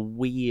sort of a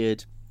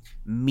weird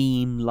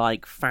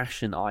meme-like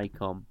fashion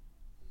icon.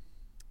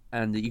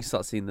 And you can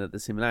start seeing the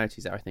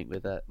similarities there, I think,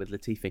 with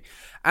Latifi.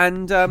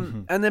 And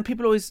and then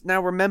people always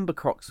now remember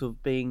Crocs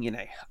of being, you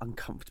know,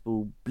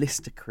 uncomfortable,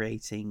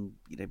 blister-creating,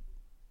 you know,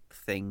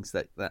 things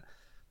that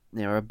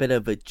you know, are a bit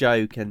of a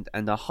joke and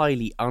are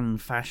highly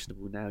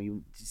unfashionable now.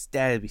 You just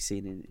dare be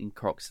seen in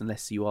Crocs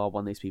unless you are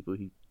one of those people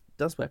who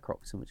does wear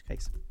Crocs, in which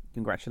case,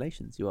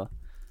 congratulations, you are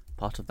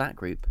part of that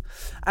group.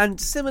 And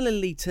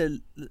similarly to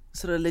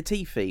sort of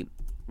Latifi,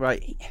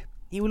 right,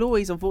 he will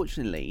always,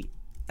 unfortunately,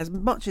 as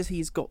much as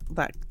he's got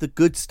the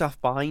good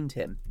stuff behind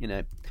him, you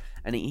know,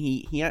 and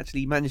he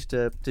actually managed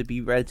to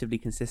be relatively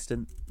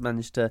consistent,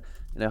 managed to,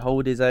 you know,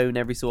 hold his own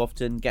every so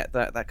often, get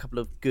that couple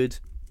of good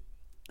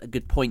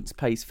points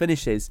pace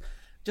finishes,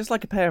 just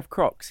like a pair of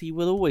Crocs, he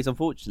will always,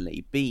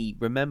 unfortunately, be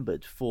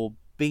remembered for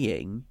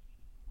being,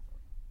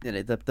 you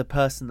know, the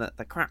person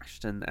that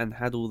crashed and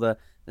had all the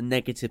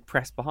negative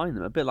press behind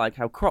them. A bit like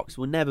how Crocs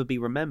will never be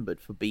remembered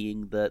for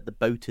being the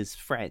boater's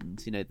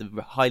friend, you know,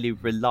 the highly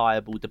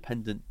reliable,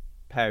 dependent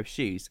pair of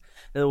shoes.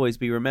 They'll always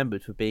be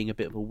remembered for being a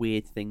bit of a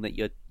weird thing that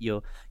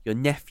your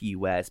nephew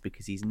wears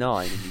because he's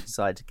 9 and you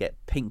decide to get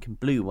pink and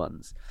blue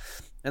ones.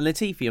 And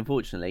Latifi,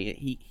 unfortunately,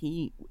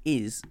 he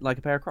is like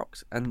a pair of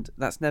Crocs, and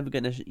that's never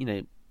going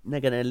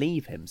to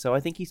leave him. So I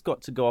think he's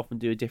got to go off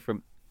and do a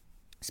different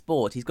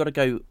sport. He's got to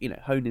go, you know,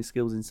 hone his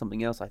skills in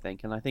something else, I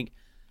think. And I think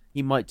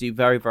he might do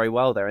very, very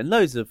well there. And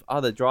loads of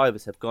other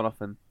drivers have gone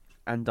off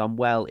and done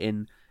well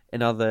in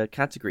other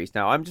categories.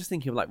 Now, I'm just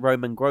thinking of like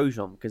Romain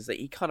Grosjean, because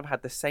he kind of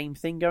had the same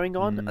thing going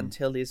on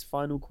until his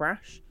final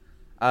crash.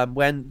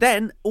 When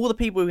then all the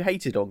people who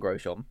hated on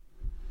Grosjean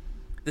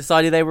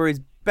decided they were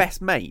his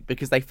best mate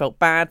because they felt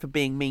bad for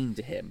being mean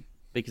to him,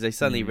 because they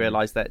suddenly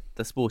realised that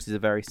the sport is a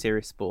very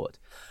serious sport.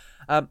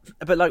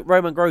 But like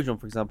Romain Grosjean,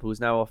 for example,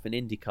 is now off in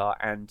IndyCar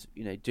and,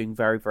 you know, doing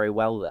very, very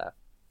well there.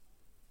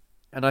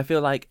 And I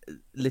feel like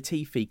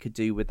Latifi could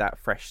do with that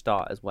fresh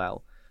start as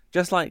well.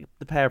 Just like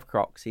the pair of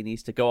Crocs, he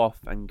needs to go off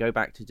and go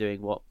back to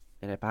doing what,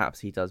 you know, perhaps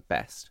he does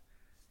best,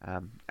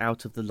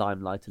 out of the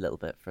limelight a little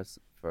bit for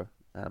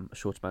a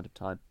short amount of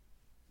time.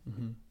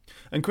 Mm-hmm.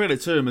 And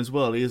credit to him as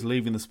well, he is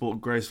leaving the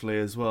sport gracefully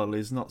as well.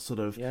 He's not sort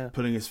of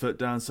putting his foot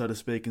down, so to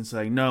speak, and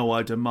saying, no,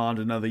 I demand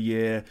another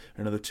year,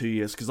 another 2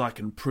 years, because I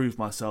can prove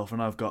myself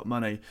and I've got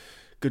money.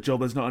 Good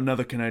job there's not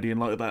another Canadian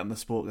like that in the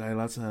sport,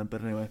 lads.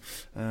 But anyway.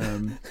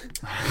 Where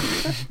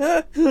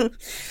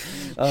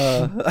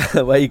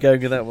are you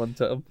going with that one,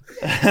 Tom?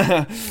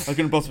 I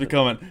couldn't possibly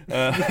comment.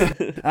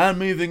 And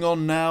moving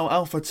on now,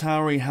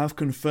 AlphaTauri have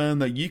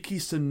confirmed that Yuki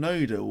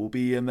Tsunoda will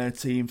be in their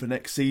team for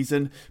next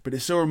season, but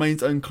it still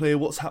remains unclear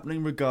what's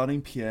happening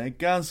regarding Pierre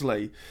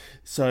Gasly.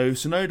 So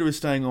Tsunoda is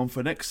staying on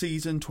for next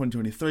season,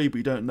 2023, but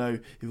we don't know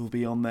if he'll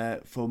be on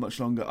there for much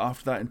longer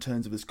after that in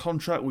terms of his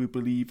contract. We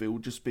believe it will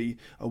just be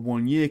a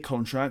 1-year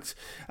contract.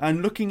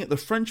 And looking at the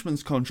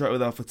Frenchman's contract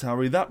with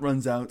AlphaTauri, that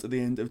runs out at the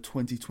end of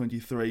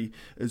 2023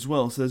 as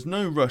well. So there's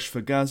no rush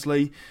for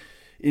Gasly.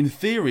 In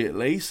theory, at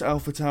least,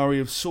 AlphaTauri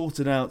have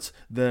sorted out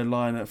their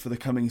lineup for the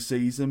coming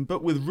season,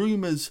 but with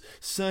rumours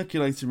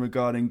circulating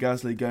regarding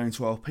Gasly going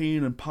to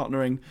Alpine and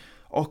partnering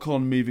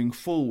Ocon moving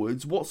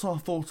forwards, what's our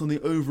thoughts on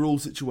the overall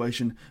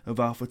situation of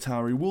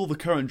AlphaTauri? Will the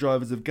current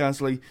drivers of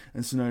Gasly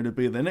and Tsunoda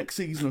be there next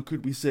season, or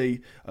could we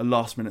see a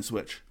last-minute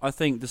switch? I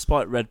think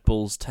despite Red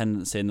Bull's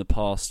tendency in the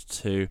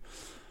past to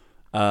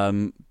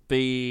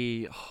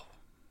be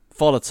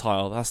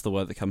volatile, that's the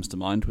word that comes to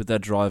mind, with their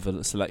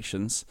driver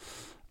selections,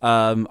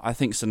 I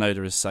think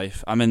Tsunoda is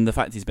safe. I mean, the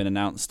fact he's been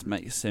announced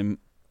makes him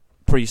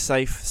pretty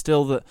safe.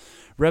 Still, that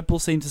Red Bull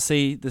seem to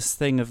see this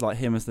thing of like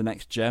him as the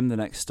next gem, the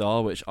next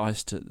star, which I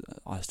still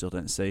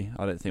don't see.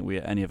 I don't think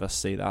any of us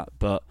see that.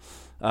 But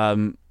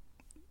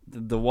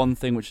the one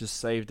thing which has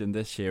saved him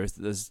this year is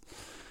that there's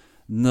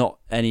not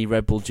any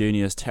Red Bull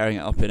juniors tearing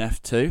it up in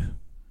F2.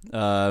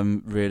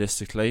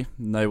 Realistically,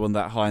 no one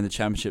that high in the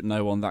championship,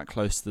 no one that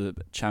close to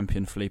the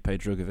champion Felipe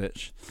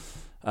Drugovich.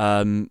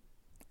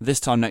 This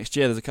time next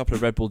year, there's a couple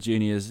of Red Bull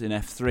juniors in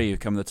F3 who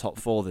come in the top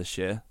 4 this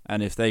year,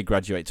 and if they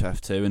graduate to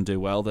F2 and do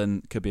well,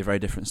 then it could be a very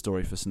different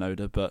story for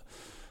Tsunoda, but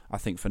I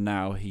think for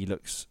now he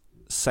looks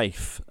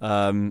safe.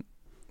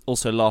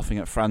 Also laughing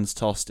at Franz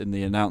Tost in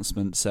the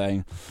announcement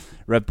saying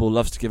Red Bull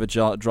loves to give its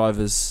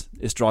drivers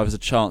a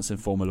chance in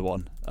Formula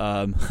 1.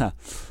 I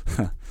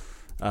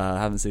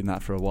haven't seen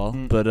that for a while.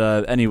 But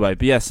anyway,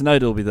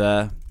 Tsunoda will be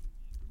there.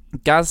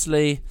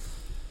 Gasly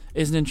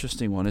is an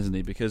interesting one, isn't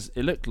he? Because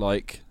it looked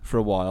like for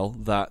a while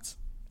that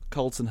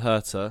Colton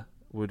Herta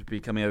would be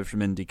coming over from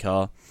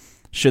IndyCar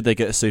should they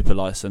get a super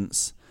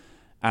license,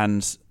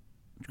 and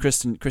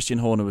Christian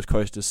Horner was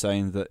quoted as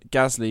saying that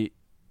Gasly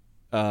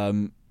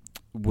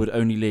would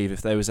only leave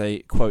if there was a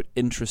quote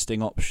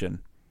interesting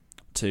option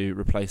to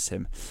replace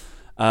him.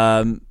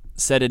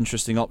 Said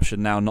interesting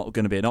option now not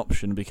going to be an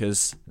option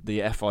because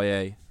the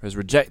FIA has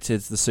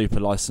rejected the super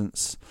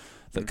license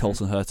that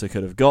Colton Herta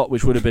could have got,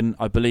 which would have been,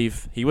 I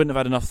believe, he wouldn't have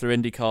had enough through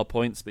IndyCar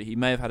points, but he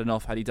may have had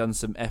enough had he done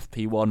some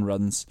FP1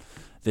 runs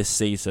this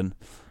season,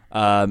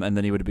 and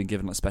then he would have been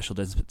given a special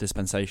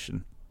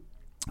dispensation.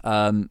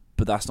 But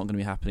that's not going to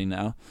be happening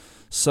now.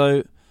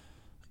 So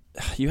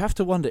you have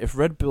to wonder if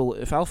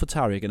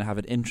AlphaTauri are going to have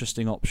an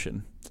interesting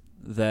option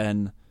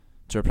then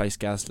to replace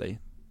Gasly,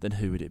 then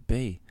who would it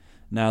be?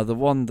 Now, the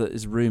one that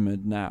is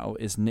rumoured now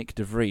is Nick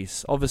de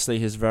Vries. Obviously,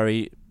 his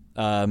very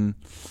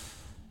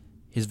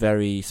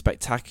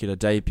spectacular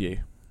debut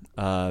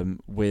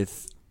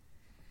with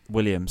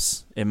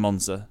Williams in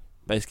Monza,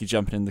 basically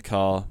jumping in the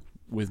car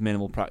with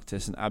minimal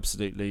practice and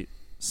absolutely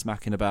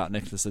smacking about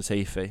Nicholas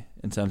Latifi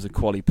in terms of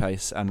quali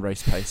pace and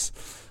race pace.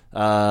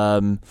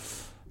 But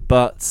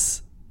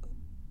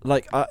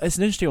it's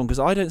an interesting one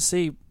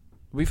because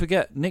we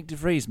forget Nick de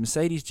Vries,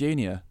 Mercedes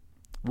Junior.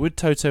 Would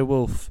Toto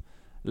Wolff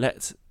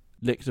let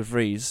Nick de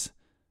Vries,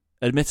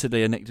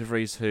 admittedly a Nick de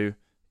Vries who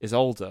is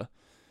older,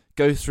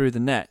 go through the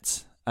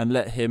net and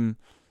let him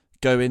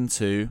go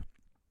into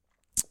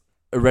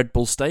a Red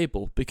Bull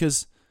stable?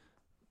 Because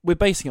we're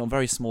basing it on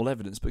very small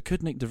evidence, but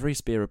could Nick de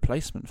Vries be a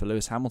replacement for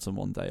Lewis Hamilton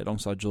one day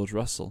alongside George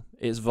Russell?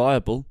 It's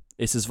viable.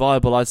 It's as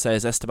viable, I'd say,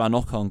 as Esteban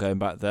Ocon going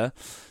back there.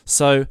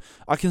 So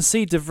I can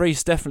see de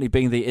Vries definitely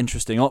being the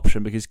interesting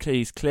option because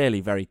he's clearly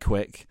very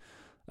quick.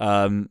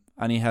 And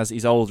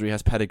he's older, he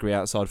has pedigree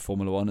outside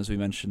Formula 1, as we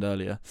mentioned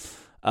earlier.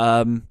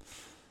 But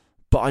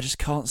I just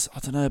can't. I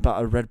don't know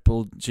about a Red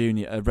Bull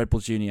Junior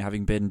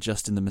having been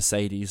just in the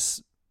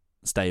Mercedes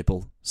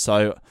stable.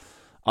 So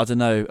I don't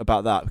know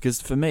about that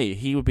because for me,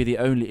 he would be the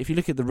only. If you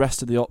look at the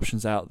rest of the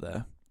options out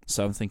there,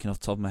 so I'm thinking off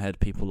the top of my head,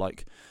 people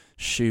like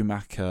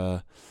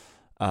Schumacher,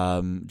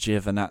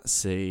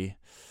 Giovinazzi,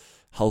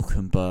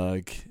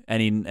 Hulkenberg,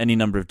 any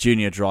number of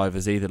junior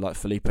drivers, either like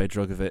Felipe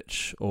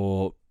Drugovich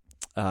or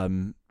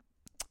Logan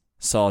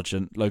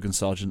Sargent,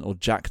 or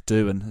Jack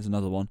Doohan is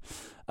another one.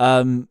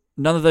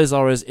 None of those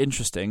are as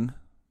interesting,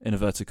 in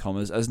inverted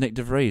commas, as Nick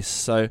de Vries.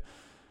 So,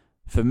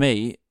 for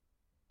me,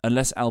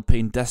 unless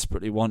Alpine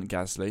desperately want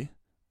Gasly,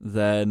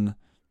 then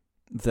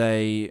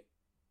they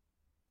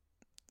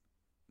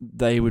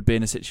would be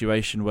in a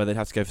situation where they'd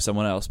have to go for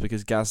someone else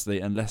because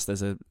Gasly, unless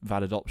there's a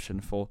valid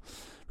option for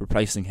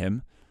replacing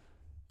him,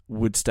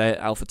 would stay at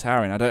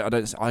AlphaTauri. And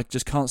I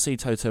just can't see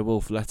Toto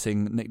Wolff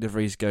letting Nick de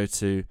Vries go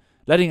to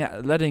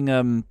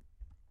letting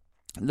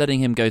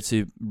letting him go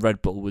to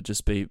Red Bull would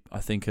just be, I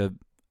think, an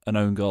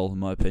own goal in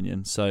my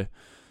opinion. So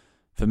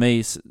for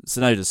me,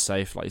 Tsunoda's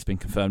safe, like he's been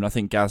confirmed. I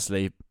think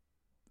Gasly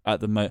at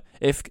the moment,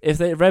 if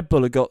Red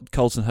Bull had got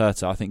Colton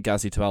Herta, I think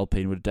Gasly to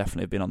Alpine would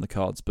definitely have been on the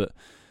cards. But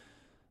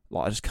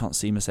I just can't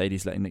see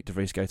Mercedes letting Nick De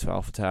Vries go to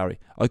AlphaTauri.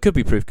 I could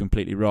be proved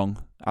completely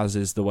wrong, as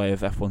is the way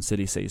of F1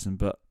 silly season.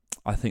 But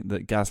I think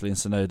that Gasly and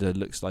Tsunoda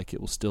looks like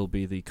it will still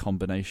be the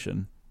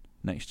combination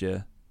next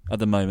year. At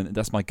the moment,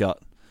 that's my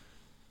gut.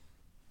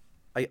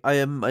 I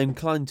am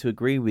inclined to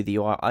agree with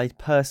you. I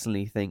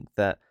personally think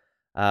that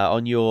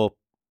on your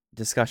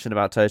discussion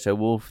about Toto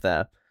Wolff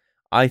there,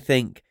 I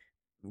think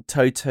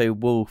Toto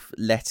Wolff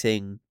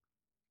letting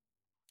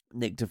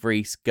Nick De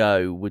Vries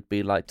go would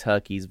be like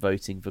turkeys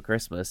voting for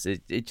Christmas.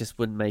 It just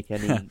wouldn't make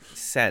any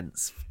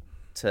sense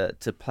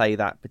to play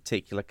that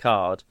particular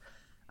card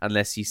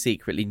unless you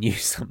secretly knew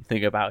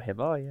something about him.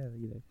 Oh yeah,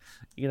 you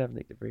can have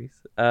Nick De Vries.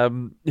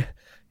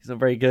 He's not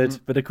very good,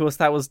 but of course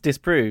that was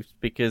disproved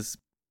because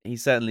he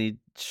certainly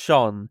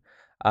shone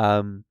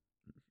in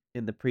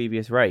the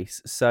previous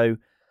race. So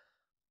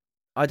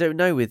I don't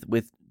know with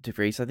De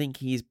Vries. I think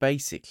he's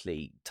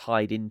basically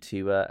tied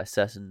into a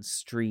certain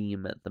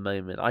stream at the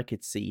moment. I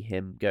could see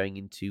him going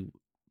into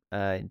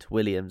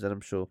Williams, and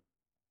I'm sure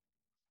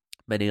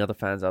many other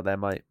fans out there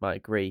might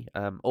agree,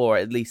 or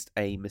at least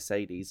a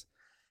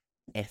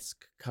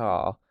Mercedes-esque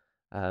car.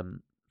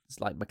 It's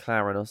like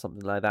McLaren or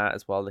something like that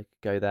as well. They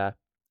could go there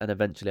and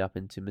eventually up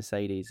into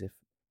Mercedes if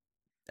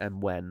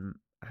and when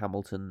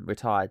Hamilton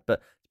retired. But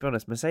to be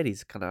honest,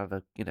 Mercedes kind of have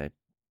a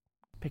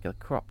pick of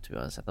the crop, to be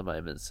honest, at the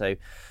moment. So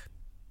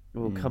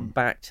we'll come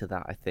back to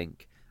that, I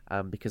think,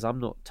 because I'm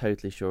not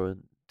totally sure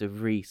De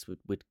Vries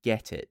would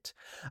get it.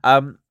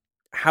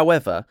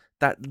 However,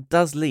 that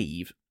does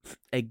leave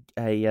a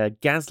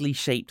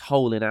Gasly-shaped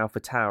hole in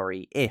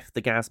AlphaTauri if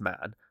the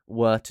Gasman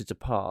were to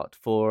depart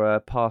for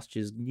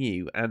pastures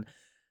new. And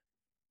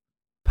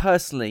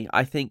personally,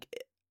 I think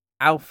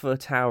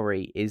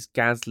AlphaTauri is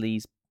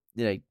Gasly's,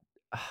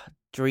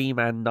 dream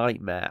and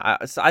nightmare.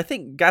 I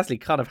think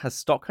Gasly kind of has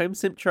Stockholm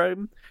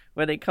syndrome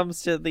when it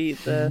comes to the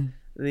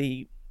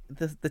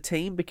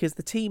team, because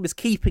the team is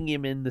keeping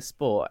him in the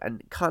sport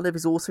and kind of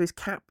is also his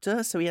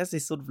captor, so he has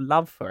this sort of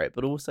love for it,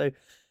 but also,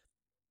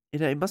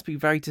 it must be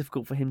very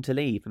difficult for him to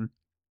leave. And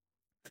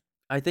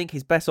I think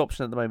his best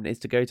option at the moment is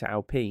to go to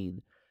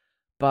Alpine,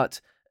 but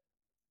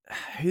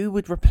who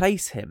would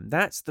replace him?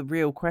 That's the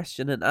real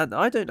question, and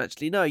I don't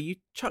actually know. You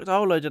chucked a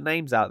whole load of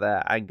names out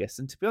there, Angus,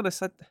 and to be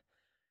honest,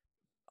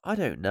 I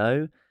don't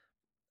know.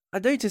 I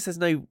noticed there's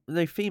no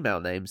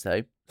female names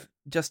though.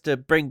 Just to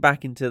bring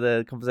back into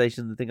the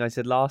conversation the thing I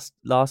said last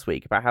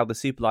week about how the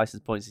super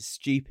license points is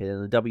stupid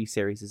and the W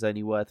Series is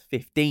only worth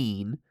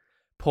 15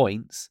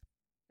 points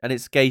and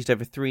it's gauged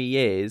over 3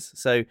 years.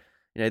 So,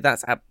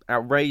 that's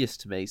outrageous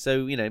to me.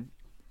 So,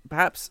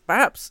 perhaps,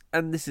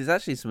 and this is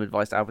actually some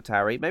advice to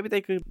AlphaTauri, maybe they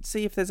could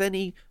see if there's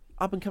any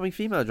up-and-coming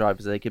female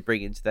drivers they could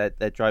bring into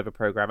their driver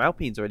program.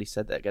 Alpine's already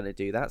said they're going to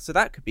do that, so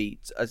that could be,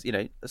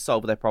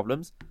 solve their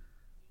problems.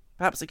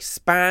 Perhaps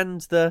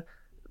expand the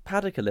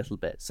paddock a little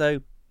bit.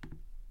 So,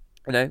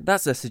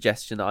 that's a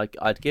suggestion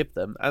I'd give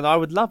them, and I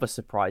would love a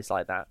surprise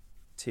like that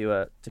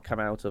to come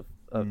out of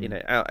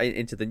out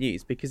into the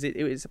news, because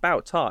it's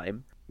about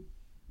time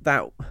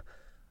that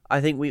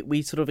I think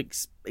we sort of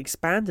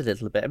expanded a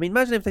little bit. I mean,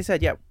 imagine if they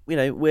said,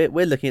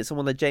 we're looking at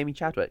someone like Jamie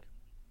Chadwick,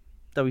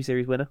 W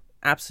Series winner,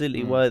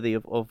 absolutely worthy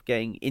of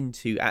getting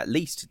into at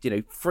least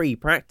free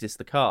practice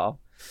the car.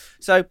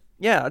 So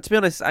yeah, to be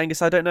honest,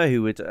 Angus, I don't know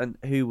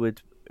who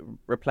would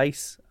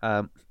replace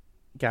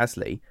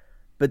Gasly,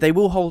 but they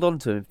will hold on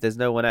to him if there's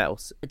no one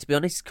else. And to be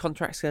honest, his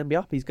contract's going to be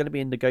up. He's going to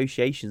be in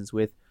negotiations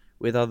with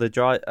other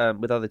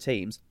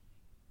teams,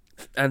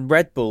 and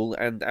Red Bull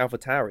and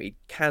AlphaTauri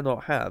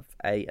cannot have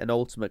an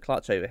ultimate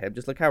clutch over him.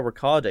 Just look how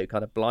Ricciardo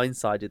kind of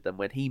blindsided them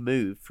when he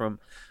moved from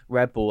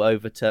Red Bull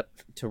over to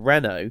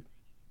Renault.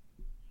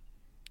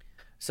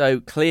 So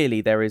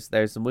clearly there is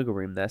some wiggle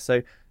room there.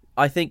 So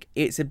I think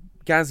it's in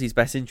Gasly's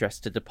best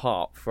interest to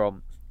depart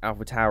from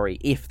AlphaTauri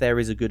if there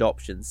is a good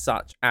option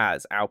such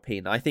as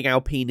Alpine. I think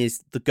Alpine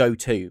is the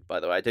go-to, by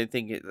the way. I don't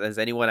think there's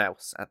anyone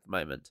else at the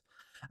moment.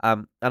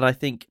 And I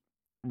think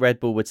Red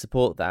Bull would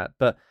support that.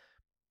 But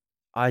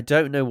I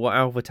don't know what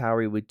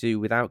AlphaTauri would do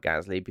without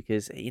Gasly,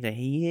 because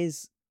he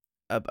is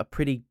a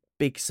pretty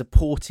big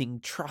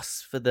supporting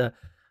truss for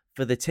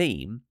the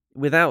team.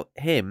 Without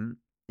him,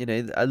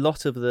 a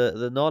lot of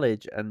the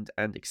knowledge and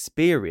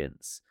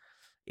experience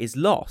is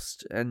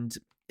lost, and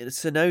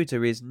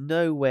Tsunoda is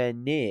nowhere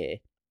near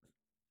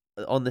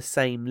on the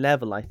same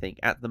level, I think,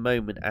 at the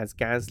moment as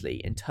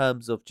Gasly in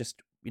terms of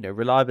just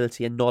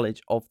reliability and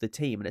knowledge of the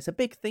team. And it's a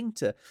big thing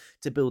to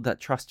build that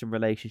trust and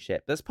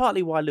relationship. That's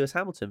partly why Lewis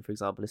Hamilton, for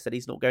example, has said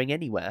he's not going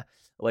anywhere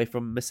away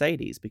from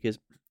Mercedes, because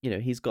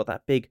he's got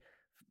that big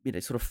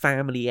sort of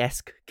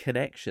family-esque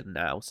connection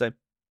now. So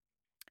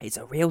it's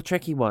a real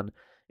tricky one.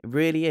 It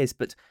really is.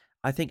 But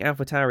I think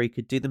AlphaTauri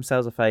could do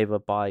themselves a favour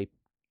by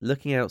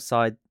looking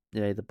outside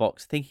the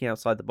box, thinking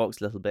outside the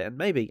box a little bit, and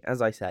maybe,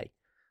 as I say,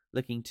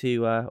 looking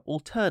to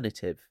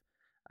alternative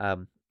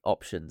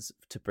options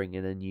to bring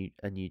in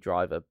a new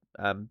driver.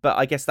 But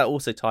I guess that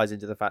also ties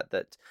into the fact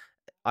that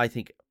I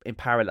think in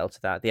parallel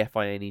to that, the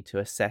FIA need to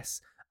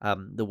assess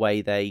the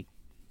way they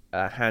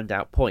hand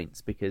out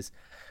points, because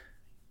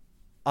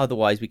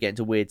otherwise we get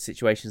into weird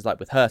situations like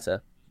with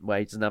Herta, where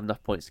he doesn't have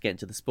enough points to get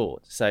into the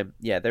sport. So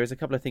yeah, there is a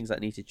couple of things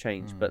that need to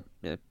change, but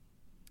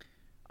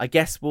I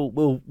guess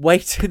we'll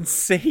wait and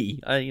see.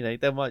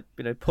 They might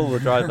pull the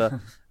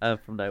driver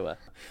from nowhere.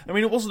 I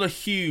mean, it wasn't a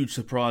huge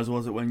surprise,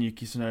 was it, when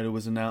Yuki Tsunoda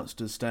was announced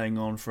as staying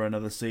on for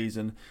another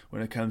season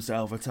when it comes to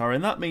AlphaTauri?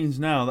 And that means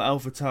now that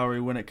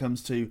AlphaTauri, when it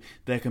comes to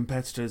their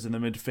competitors in the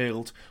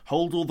midfield,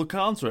 hold all the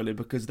cards really,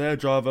 because their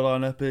driver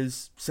lineup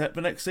is set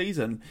for next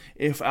season.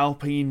 If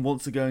Alpine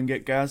wants to go and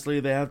get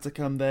Gasly, they have to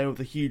come there with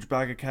a huge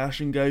bag of cash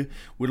and go,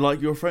 "We'd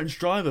like your French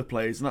driver,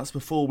 please." And that's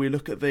before we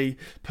look at the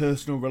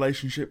personal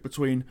relationship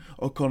between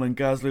Ocon and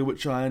Gasly,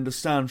 which I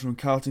understand from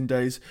karting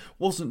days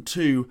wasn't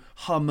too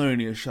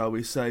harmonious, shall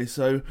we say.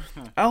 So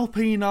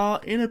Alpine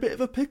are in a bit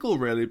of a pickle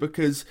really,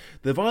 because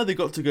they've either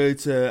got to go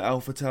to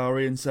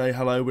AlphaTauri and say,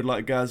 "Hello, we'd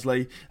like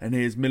Gasly and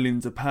here's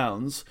millions of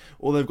pounds,"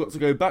 or they've got to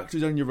go back to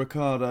Daniel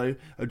Ricciardo,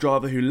 a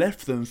driver who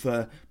left them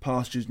for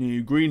pastures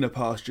new, greener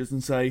pastures,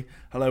 and say,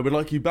 "Hello, we'd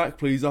like you back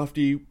please," after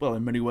you, well,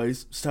 in many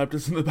ways stabbed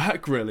us in the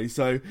back really.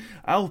 So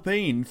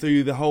Alpine,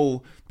 through the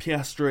whole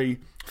Piastri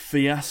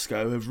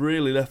fiasco, have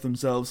really left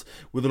themselves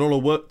with a lot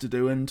of work to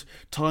do, and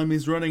time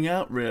is running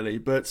out really.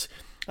 But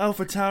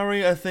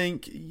AlphaTauri, I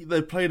think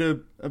they played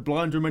a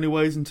blinder in many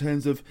ways in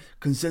terms of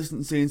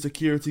consistency and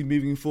security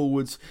moving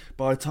forwards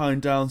by tying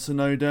down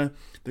Tsunoda.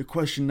 The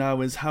question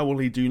now is, how will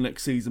he do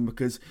next season?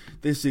 Because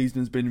this season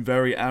has been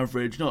very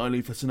average, not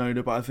only for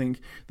Tsunoda, but I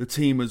think the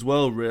team as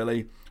well,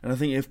 really. And I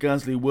think if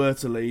Gasly were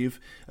to leave,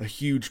 a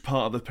huge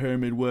part of the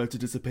pyramid were to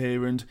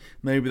disappear, and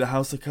maybe the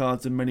house of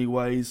cards in many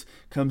ways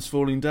comes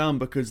falling down,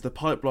 because the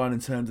pipeline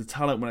in terms of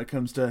talent when it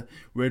comes to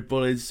Red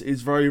Bull is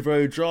very,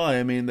 very dry.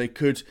 I mean, they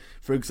could,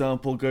 for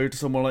example, go to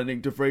someone like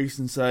Nick de Vries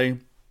and say,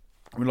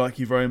 "We like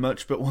you very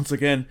much," but once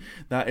again,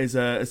 that is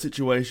a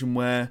situation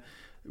where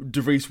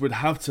de Vries would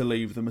have to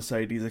leave the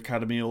Mercedes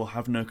Academy or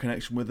have no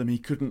connection with them. He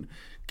couldn't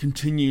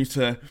continue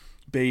to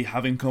be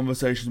having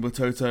conversations with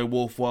Toto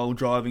Wolff while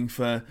driving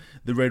for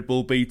the Red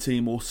Bull B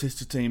team, or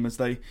sister team as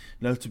they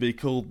love to be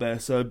called there.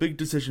 So a big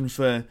decision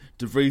for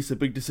de Vries, a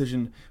big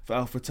decision for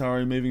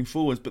AlphaTauri moving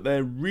forwards, but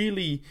there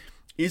really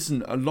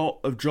isn't a lot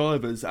of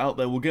drivers out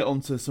there. We'll get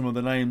onto some of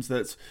the names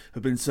that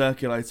have been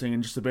circulating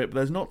in just a bit, but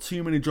there's not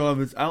too many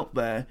drivers out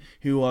there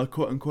who are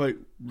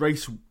quote-unquote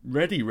race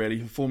ready really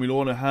for Formula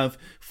 1, or have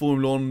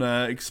Formula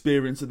 1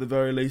 experience at the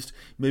very least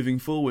moving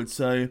forward.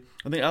 So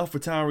I think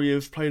AlphaTauri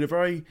have played a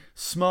very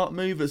smart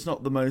move. It's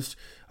not the most,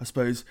 I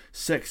suppose,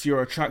 sexy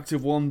or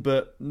attractive one,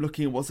 but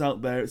looking at what's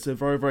out there, it's a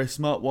very, very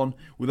smart one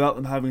without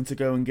them having to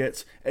go and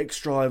get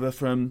ex-driver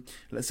from,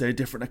 let's say, a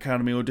different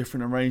academy or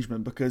different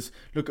arrangement. Because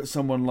look at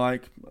someone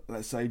like,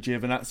 let's say,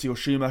 Giovinazzi or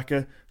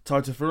Schumacher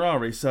tied to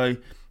Ferrari. So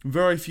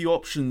very few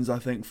options, I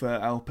think, for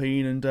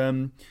Alpine,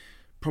 and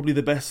probably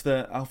the best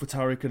that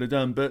AlphaTauri could have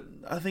done. But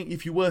I think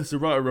if you were to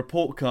write a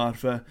report card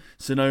for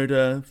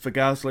Tsunoda, for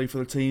Gasly, for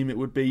the team, it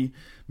would be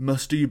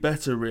must do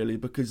better really,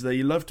 because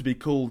they love to be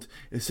called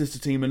a sister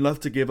team and love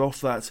to give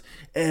off that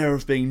air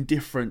of being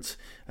different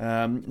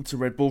to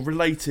Red Bull,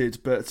 related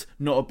but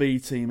not a B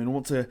team, and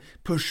want to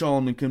push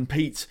on and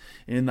compete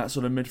in that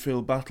sort of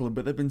midfield battle.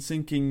 But they've been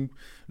sinking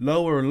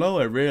lower and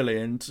lower really,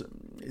 and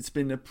it's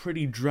been a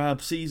pretty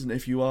drab season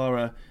if you are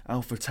a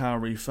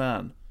AlphaTauri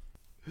fan.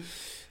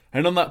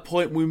 And on that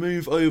point, we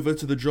move over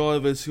to the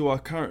drivers who are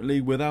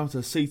currently without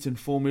a seat in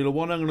Formula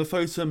 1. I'm going to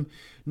throw some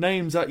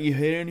names at you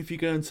here, and if you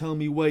go and tell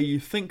me where you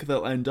think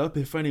they'll end up,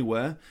 if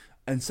anywhere,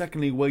 and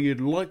secondly, where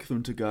you'd like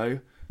them to go,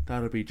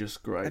 that would be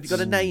just great. Have you got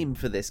a name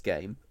for this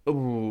game?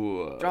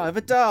 Ooh. Driver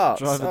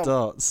Darts. Driver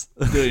Darts.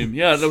 Doom.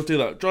 Yeah, they'll do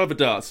that. Driver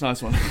Darts.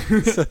 Nice one.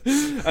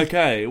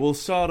 Okay, we'll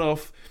start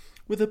off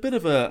with a bit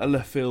of a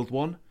left field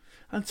one.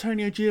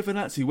 Antonio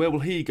Giovinazzi, where will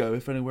he go,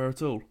 if anywhere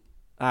at all?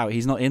 Oh,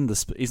 he's not in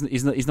the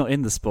he's not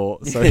in the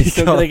sport, so he's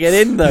not going to get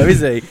in though,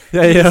 is he?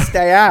 Yeah.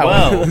 Stay out.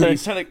 Well,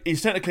 he's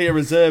technically a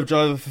reserve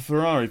driver for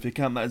Ferrari, if you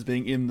count that as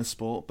being in the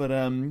sport. But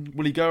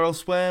will he go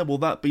elsewhere? Will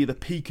that be the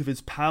peak of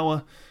his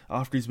power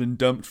after he's been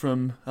dumped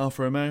from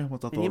Alfa Romeo?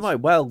 What's our thoughts? You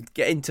might well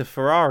get into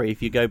Ferrari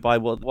if you go by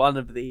what one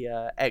of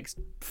the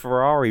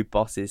ex-Ferrari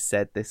bosses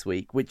said this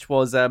week, which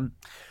was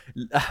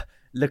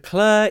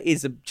Leclerc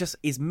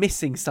is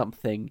missing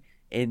something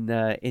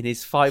in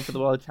his fight for the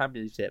World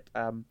Championship.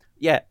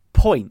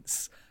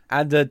 Points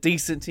and a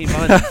decent team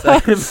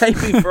lineup. So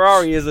maybe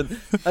Ferrari isn't.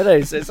 I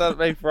know. So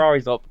maybe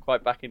Ferrari's not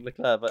quite back in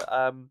Leclerc, but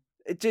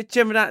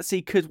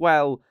Giovinazzi could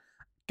well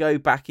go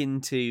back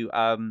into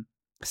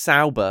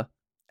Sauber.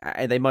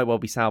 They might well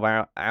be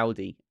Sauber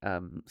Audi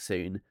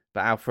soon,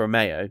 but Alfa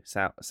Romeo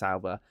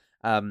Sauber.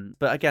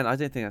 But again, I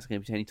don't think that's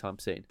going to be anytime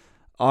soon.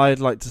 I'd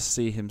like to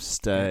see him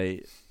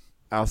stay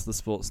out of the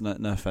sports. No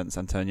offense,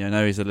 Antonio. I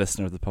know he's a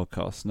listener of the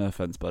podcast. No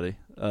offense, buddy.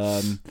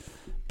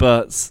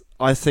 But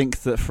I think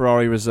that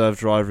Ferrari reserve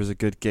driver is a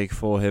good gig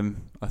for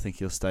him. I think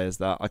he'll stay as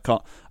that.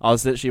 I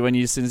was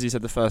literally, as soon as you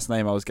said the first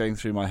name, I was going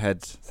through my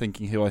head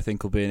thinking who I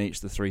think will be in each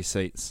of the 3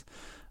 seats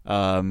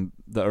that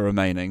are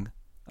remaining,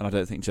 and I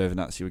don't think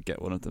Giovinazzi would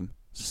get one of them.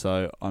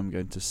 So I'm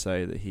going to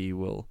say that he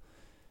will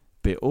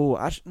be. Oh,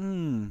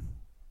 actually,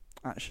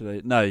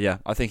 no, yeah,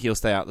 I think he'll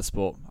stay out of the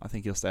sport.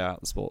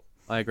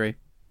 I agree.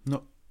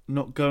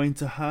 Not going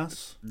to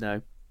Haas.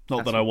 No, not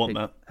Haas that I want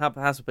that.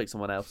 Haas will pick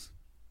someone else.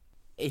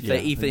 If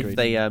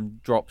they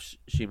drop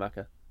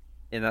Schumacher,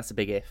 and that's a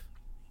big if.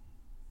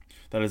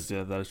 That is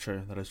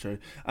true.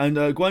 And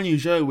Guan Yu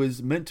Zhou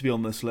was meant to be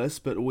on this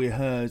list, but we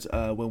heard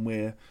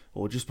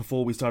just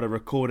before we started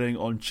recording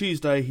on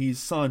Tuesday, he's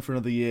signed for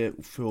another year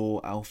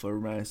for Alfa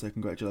Romeo, so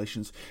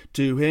congratulations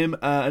to him.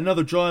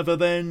 Another driver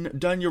then,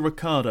 Daniel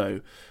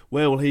Ricciardo.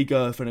 Where will he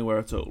go, if anywhere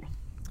at all?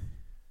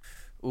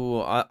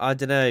 Oh, I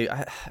don't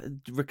know.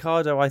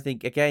 Ricciardo, I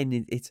think,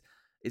 again,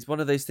 it's one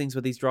of those things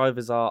where these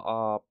drivers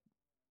are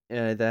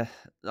they're,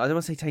 I don't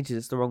want to say tainted,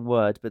 it's the wrong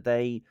word, but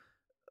they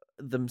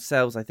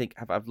themselves, I think,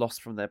 have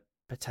lost from their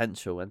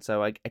potential, and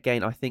so I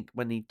think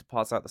when he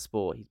departs out the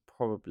sport, he's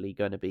probably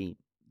going to be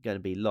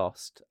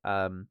lost.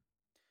 And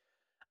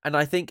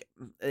I think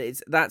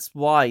that's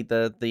why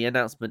the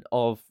announcement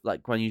of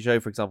like Guan Yu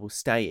Zhou, for example,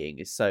 staying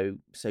is so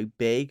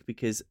big,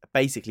 because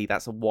basically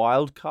that's a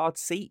wild card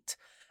seat,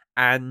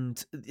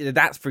 and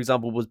that's, for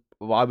example, was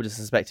what I would have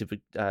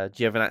suspected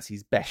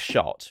Giovinazzi's best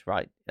shot,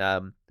 right?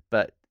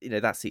 But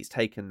that seat's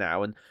taken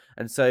now, and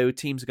so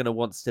teams are going to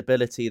want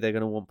stability. They're going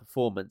to want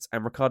performance,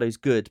 and Ricciardo's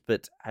good,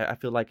 but I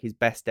feel like his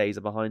best days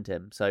are behind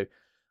him. So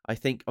I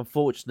think,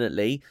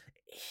 unfortunately,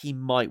 he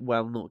might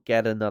well not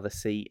get another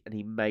seat, and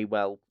he may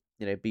well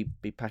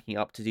be packing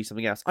up to do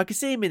something else. I could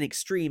see him in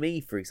Extreme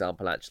E, for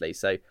example, actually.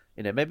 So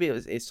maybe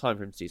it's time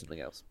for him to do something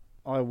else.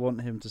 I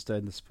want him to stay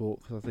in the sport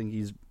because I think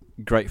he's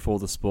great for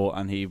the sport,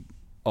 and he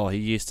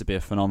used to be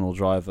a phenomenal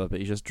driver, but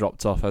he just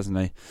dropped off, hasn't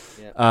he?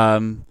 Yeah.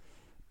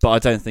 But I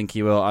don't think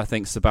he will. I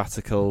think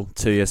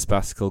 2-year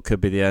sabbatical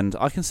could be the end.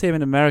 I can see him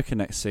in America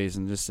next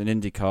season, just in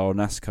IndyCar or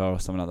NASCAR or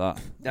something like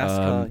that.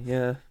 NASCAR,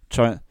 yeah.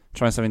 Trying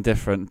something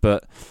different.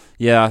 But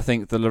yeah, I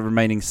think the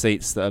remaining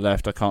seats that are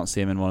left, I can't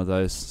see him in one of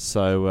those.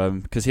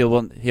 So because he'll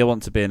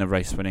want to be in a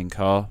race-winning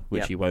car,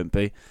 which he won't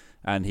be,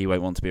 and he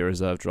won't want to be a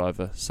reserve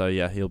driver. So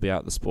yeah, he'll be out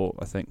of the sport,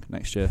 I think,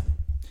 next year.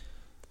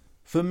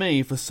 For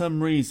me, for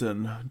some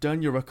reason,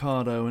 Daniel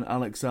Ricciardo and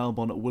Alex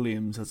Albon at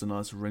Williams has a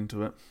nice ring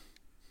to it.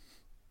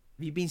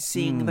 Have you been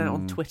seeing that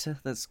on Twitter?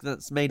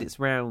 That's made its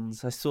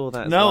rounds. I saw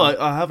that. No,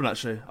 well. I haven't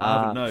actually. I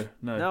haven't.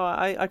 No. No,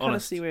 I kind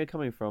of see where you're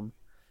coming from.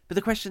 But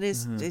the question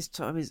is,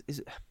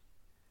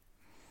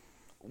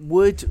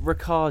 would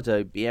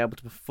Ricciardo be able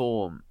to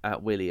perform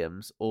at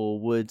Williams, or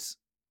would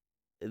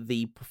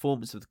the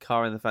performance of the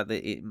car and the fact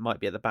that it might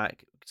be at the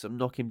back sort of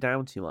knock him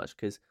down too much?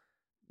 Because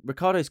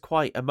Ricciardo's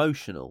quite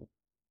emotional,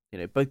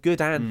 both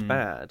good and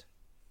bad.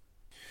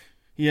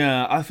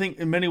 Yeah, I think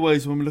in many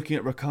ways when we're looking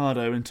at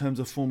Ricciardo in terms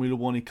of Formula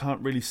One, he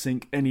can't really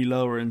sink any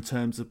lower in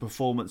terms of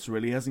performance,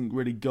 really. He hasn't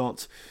really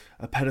got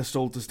a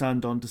pedestal to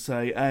stand on to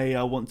say, A,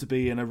 I want to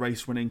be in a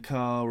race-winning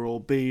car,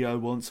 or B, I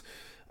want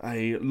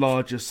a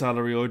larger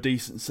salary or a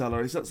decent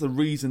salary. So that's the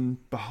reason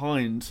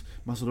behind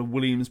my sort of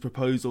Williams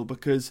proposal,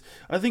 because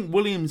I think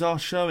Williams are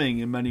showing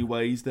in many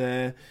ways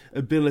their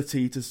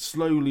ability to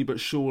slowly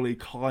but surely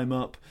climb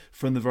up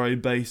from the very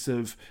base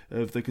of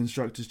the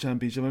Constructors'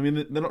 Championship. I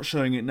mean, they're not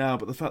showing it now,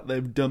 but the fact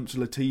they've dumped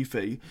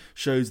Latifi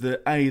shows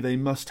that A, they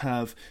must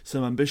have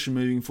some ambition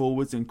moving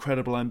forwards,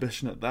 incredible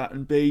ambition at that,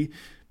 and B,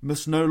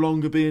 must no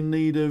longer be in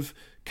need of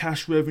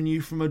cash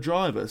revenue from a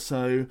driver.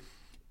 So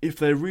if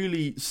they're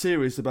really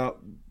serious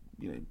about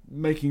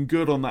making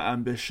good on that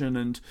ambition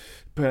and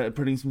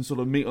putting some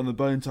sort of meat on the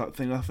bone type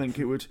thing, I think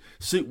it would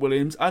suit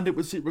Williams, and it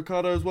would suit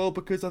Ricciardo as well,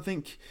 because I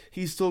think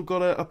he's still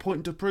got a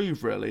point to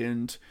prove, really,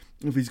 and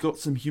if he's got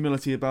some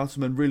humility about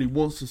him and really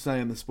wants to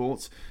stay in the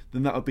sport,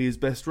 then that would be his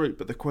best route.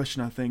 But the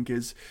question, I think,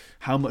 is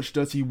how much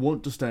does he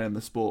want to stay in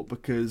the sport,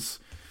 because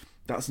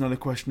that's another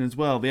question as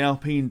well. The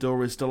Alpine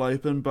door is still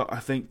open, but I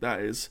think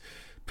that is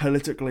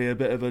politically a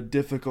bit of a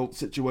difficult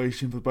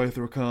situation for both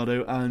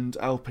Ricciardo and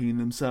Alpine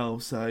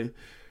themselves, so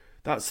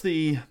that's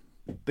the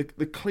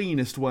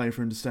cleanest way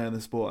for him to stay in the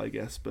sport, I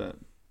guess, but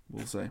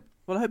we'll see.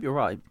 Well, I hope you're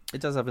right.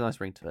 It does have a nice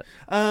ring to it.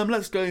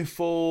 Let's go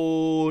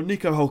for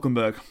Nico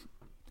Hülkenberg.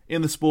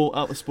 In the sport,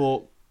 out the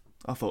sport,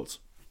 our thoughts.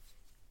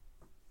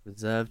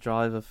 Reserve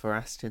driver for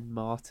Aston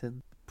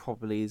Martin.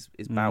 Probably is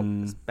about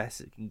as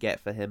best it can get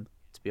for him,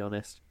 to be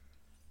honest.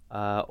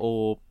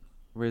 Or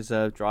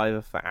reserve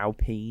driver for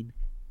Alpine.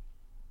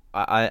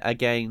 I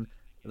again,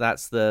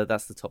 that's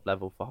the top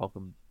level for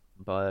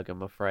Hülkenberg,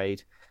 I'm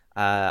afraid.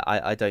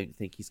 I don't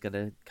think he's going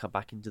to come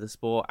back into the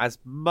sport as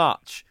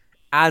much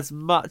as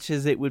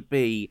it would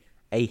be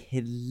a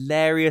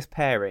hilarious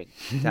pairing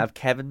to have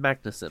Kevin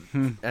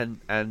Magnussen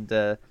and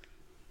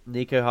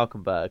Nico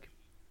Hülkenberg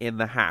in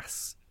the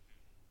Haas.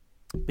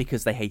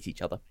 because they hate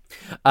each other.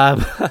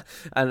 And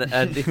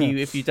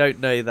if you don't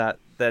know that,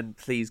 then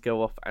please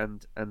go off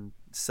and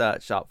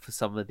search up for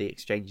some of the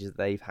exchanges that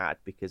they've had,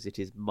 because it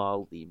is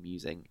mildly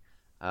amusing.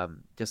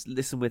 Just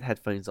listen with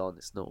headphones on.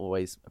 It's not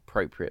always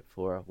appropriate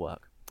for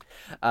work.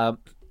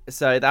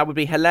 So that would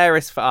be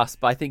hilarious for us,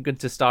 but I think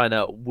Gunther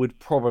Steiner would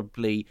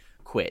probably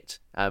quit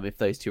if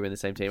those two are in the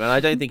same team. And I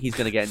don't think he's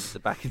going to get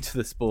back into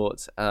the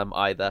sport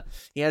either.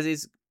 He has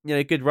his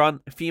good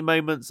run, a few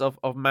moments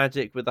of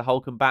magic with the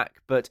Holcomb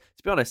back, but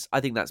to be honest, I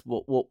think that's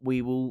what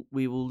we will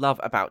love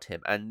about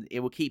him, and it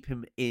will keep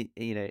him in,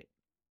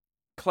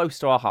 close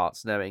to our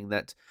hearts, knowing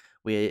that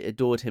we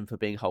adored him for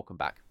being Holcomb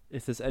back.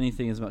 If there's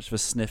anything as much of a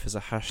sniff as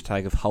a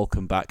hashtag of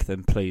Holcomb back,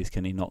 then please,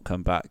 can he not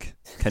come back?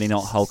 Can he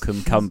not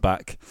Holcomb come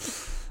back?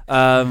 I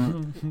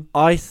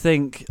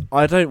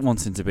don't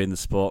want him to be in the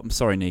sport. I'm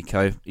sorry,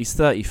 Nico. He's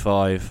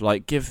 35.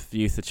 Give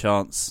youth a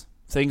chance.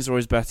 Things are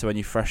always better when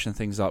you freshen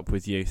things up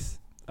with youth.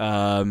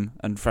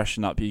 And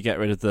freshen up. You get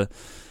rid of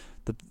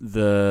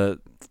the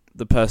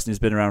person who's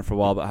been around for a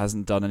while but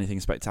hasn't done anything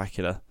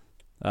spectacular.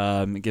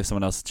 Give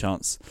someone else a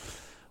chance.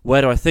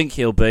 Where do I think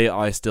he'll be?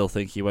 I still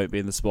think he won't be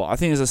in the sport. I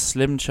think there's a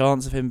slim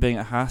chance of him being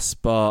at Haas,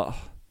 but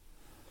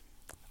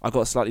I've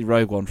got a slightly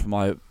rogue one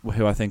for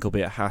who I think will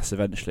be at Haas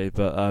eventually.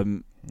 But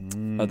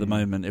at the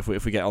moment,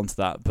 if we get onto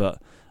that,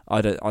 but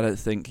I don't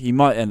think he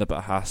might end up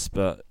at Haas,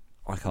 but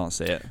I can't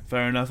see it.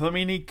 Fair enough. I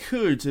mean, he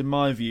could, in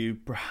my view,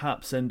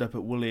 perhaps end up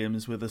at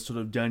Williams with a sort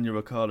of Daniel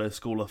Ricciardo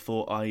school of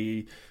thought,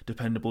 i.e.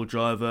 dependable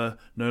driver,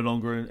 no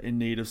longer in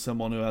need of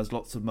someone who has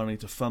lots of money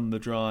to fund the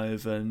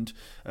drive, and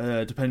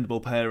a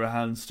dependable pair of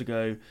hands to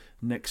go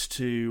next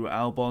to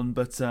Albon.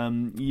 But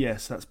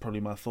yes, that's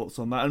probably my thoughts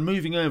on that. And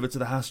moving over to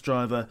the Haas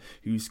driver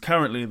who's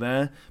currently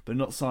there but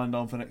not signed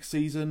on for next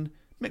season,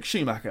 Mick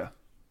Schumacher.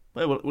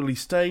 Will he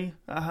stay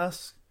at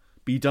Haas?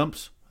 Be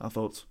dumped? Our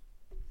thoughts?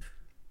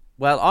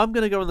 Well, I'm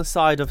going to go on the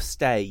side of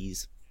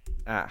stays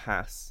at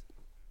Haas.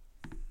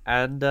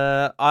 And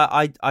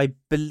I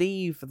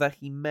believe that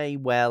he may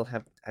well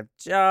have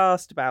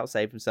just about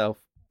saved himself,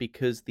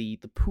 because the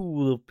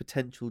pool of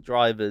potential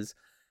drivers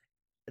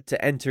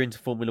to enter into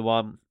Formula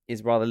One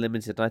is rather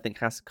limited. And I think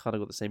Haas kind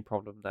of got the same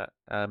problem that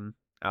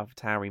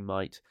AlphaTauri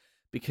might,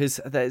 because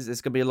there's going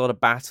to be a lot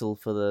of battle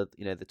for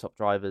the top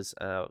drivers,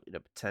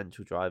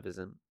 potential drivers,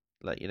 and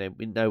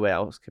we know where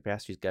else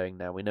Piastri's going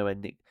now. We know where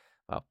Nick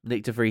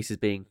de Vries is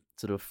being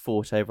sort of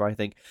fought over, I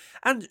think.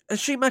 And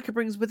Schumacher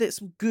brings with it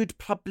some good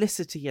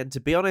publicity, and to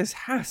be honest,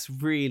 Haas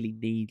really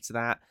needs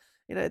that.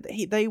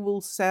 They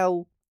will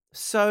sell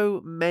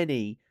so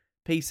many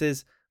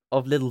pieces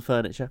of little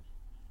furniture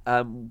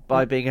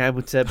by being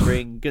able to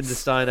bring Gunther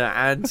Steiner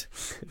and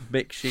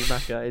Mick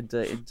Schumacher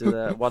into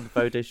the one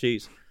photo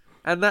shoot.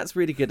 And that's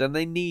really good, and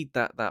they need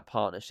that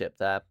partnership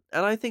there.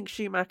 And I think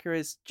Schumacher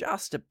is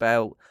just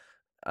about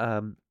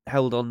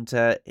held on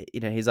to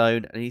his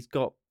own, and he's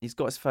got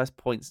his first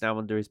points now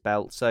under his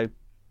belt. So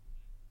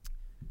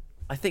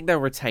I think they'll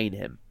retain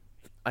him.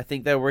 I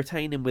think they'll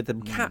retain him with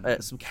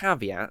some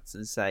caveats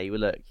and say, well,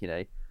 look,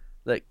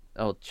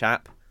 old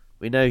chap,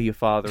 we know who your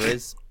father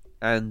is,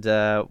 and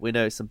we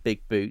know some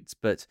big boots,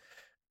 but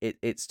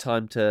it's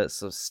time to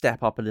sort of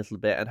step up a little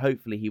bit, and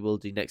hopefully he will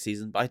do next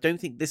season. But I don't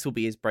think this will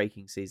be his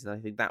breaking season. I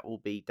think that will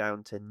be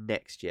down to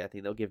next year. I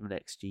think they'll give him an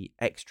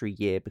extra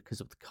year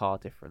because of the car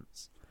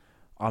difference.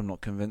 I'm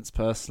not convinced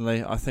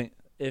personally. I think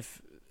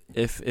if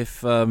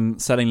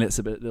selling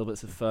little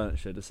bits of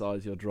furniture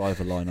decides your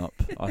driver lineup,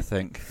 I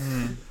think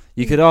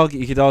you could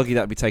argue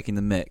that'd be taking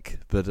the mick,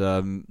 but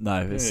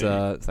no, it's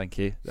thank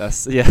you. That's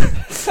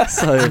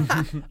So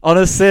on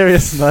a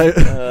serious note,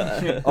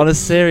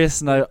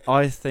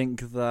 I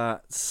think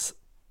that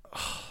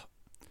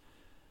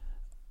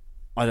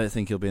I don't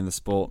think he'll be in the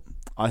sport.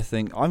 I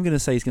think I'm going to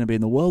say he's going to be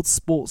in the World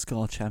Sports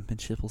Car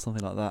Championship or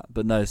something like that.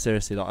 But no,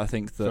 seriously, I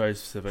think that very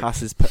specific.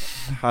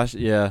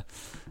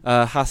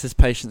 Haas's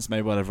patience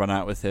may well have run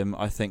out with him.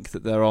 I think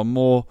that there are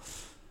more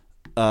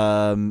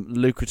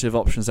lucrative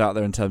options out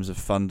there in terms of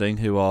funding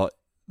who are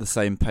the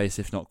same pace,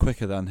 if not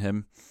quicker than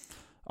him.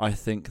 I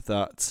think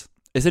that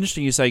it's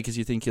interesting you say because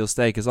you think he'll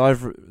stay, because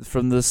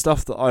from the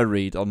stuff that I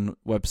read on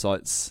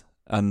websites,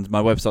 and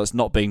my website's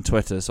not being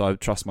Twitter, so I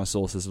trust my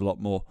sources a lot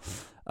more.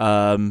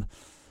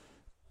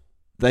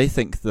 They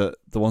think that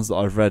the ones that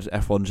I've read,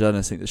 F1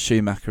 journalists think that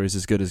Schumacher is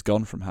as good as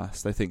gone from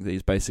Haas. They think that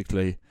he's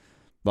basically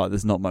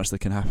there's not much that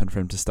can happen for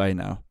him to stay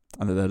now,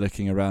 and that they're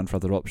looking around for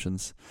other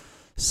options.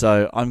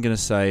 So I'm going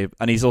to say,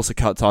 and he's also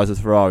cut ties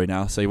with Ferrari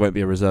now, so he won't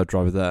be a reserve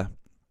driver there.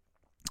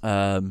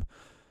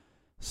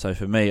 So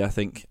for me, I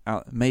think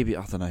maybe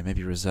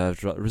reserve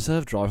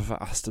driver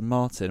for Aston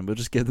Martin. We'll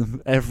just give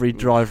them every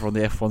driver on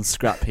the F1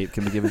 scrap heap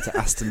can be given to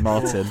Aston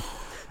Martin.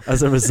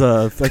 As a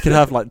reserve. They could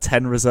have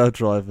 10 reserve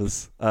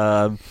drivers.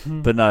 But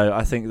no,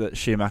 I think that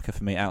Schumacher,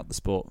 for me, out the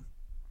sport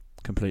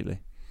completely.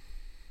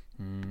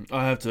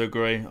 I have to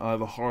agree. I have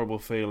a horrible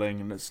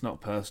feeling, and it's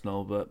not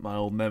personal, but my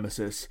old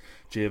nemesis,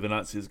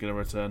 Giovinazzi, is going to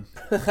return.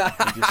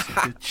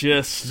 I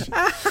just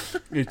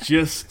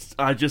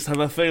have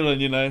a feeling,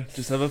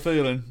 Just have a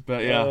feeling.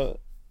 But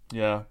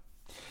yeah.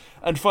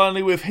 And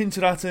finally, we've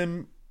hinted at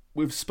him,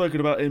 we've spoken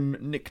about him,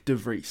 Nick De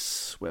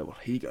Vries. Where will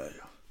he go?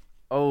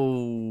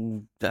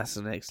 Oh, that's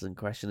an excellent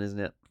question, isn't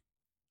it?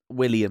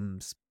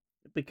 Williams,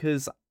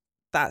 because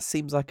that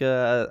seems like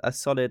a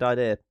solid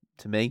idea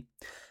to me.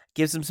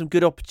 Gives him some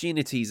good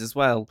opportunities as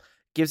well.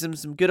 Gives him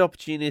some good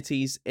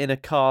opportunities in a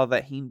car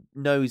that he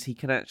knows he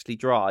can actually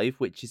drive,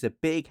 which is a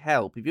big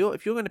help. If you're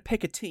going to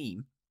pick a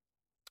team,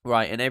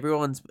 right, and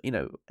everyone's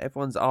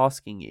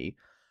asking you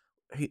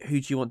who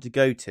do you want to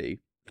go to,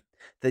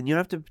 then you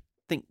have to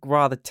think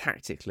rather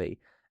tactically,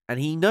 and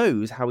he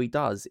knows how he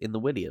does in the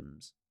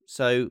Williams.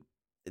 So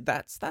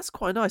that's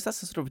quite nice.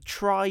 That's a sort of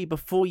try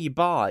before you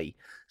buy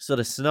sort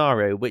of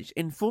scenario, which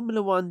in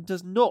Formula One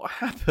does not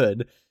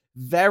happen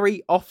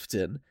very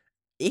often,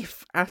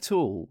 if at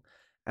all.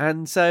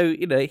 And so,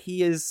 he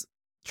has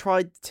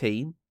tried the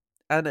team,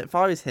 and if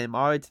I was him,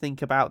 I would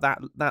think about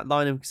that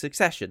line of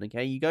succession.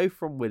 Okay, you go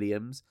from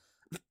Williams,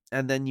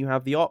 and then you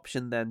have the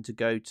option then to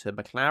go to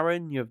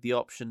McLaren. You have the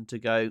option to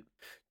go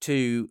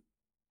to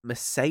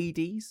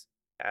Mercedes,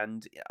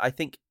 and I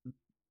think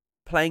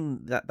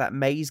playing that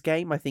maze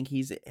game, I think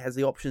has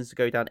the options to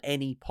go down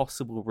any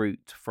possible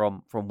route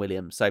from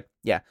Williams. So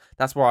yeah,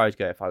 that's where I would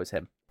go if I was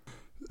him.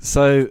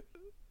 So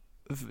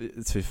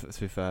to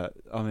be fair,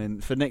 I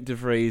mean, for Nick De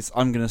Vries,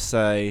 I'm going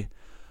to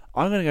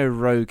go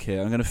rogue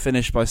here. I'm going to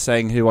finish by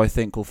saying who I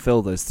think will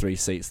fill those 3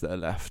 seats that are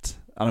left,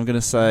 and I'm going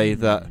to say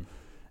that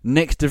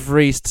Nick De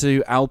Vries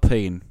to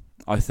Alpine.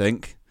 I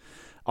think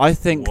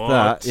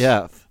that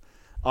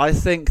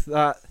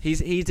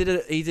he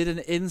did an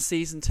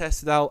in-season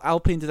test with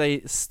Alpine. Did a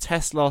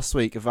test last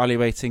week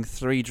evaluating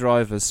 3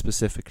 drivers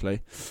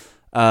specifically,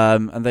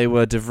 and they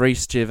were De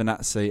Vries,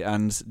 Giovinazzi,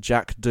 and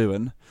Jack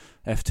Doohan,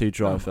 F2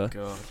 driver. Oh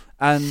my God.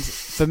 And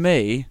for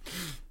me,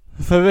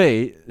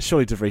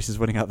 surely De Vries is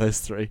winning out those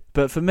 3.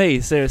 But for me,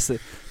 seriously,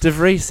 De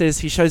Vries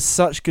he shows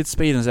such good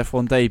speed in his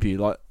F1 debut,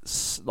 like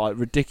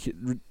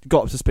ridiculous,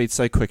 got up to speed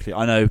so quickly.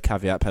 I know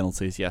caveat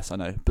penalties, yes, I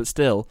know, but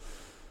still,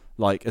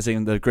 like as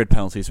in the grid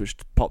penalties, which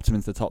popped him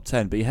into the top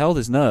 10. But he held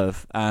his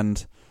nerve,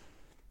 and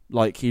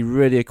like he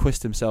really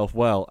acquitted himself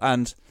well.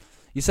 And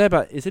you say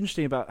it's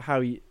interesting about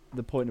how the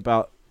point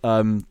about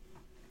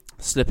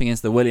slipping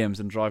into the Williams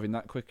and driving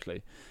that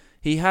quickly.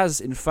 He has,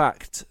 in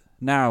fact,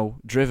 now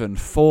driven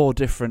 4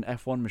 different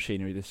F1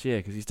 machinery this year,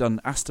 because he's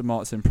done Aston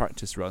Martin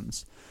practice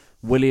runs,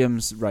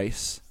 Williams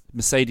race,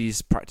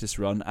 Mercedes practice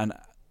run, and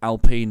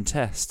Alpine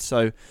test.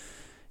 So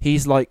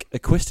he's like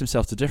acquitted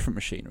himself to different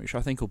machinery, which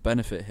I think will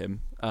benefit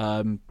him.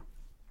 And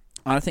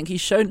I think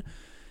if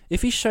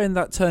he's shown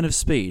that turn of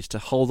speed to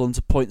hold on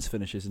to points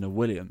finishes in a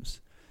Williams,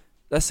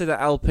 let's say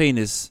that Alpine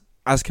is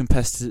as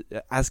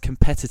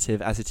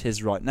competitive as it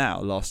is right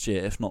now, last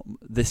year, if not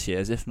this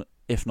year,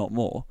 if not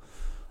more.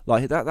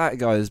 Like that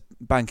guy is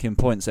banking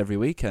points every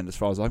weekend, as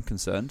far as I'm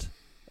concerned.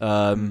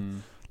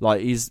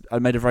 Like he's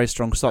made a very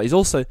strong start.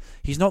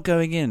 He's not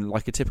going in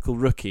like a typical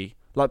rookie.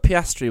 Like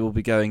Piastri will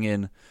be going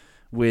in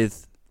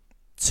with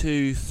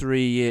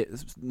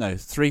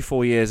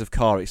 3-4 years of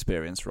car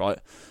experience, right?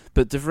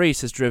 But De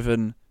Vries he's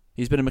been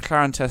a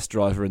McLaren test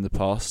driver in the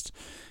past.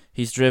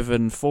 He's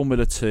driven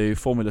Formula 2,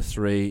 Formula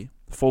 3,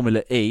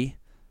 Formula E,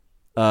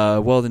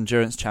 World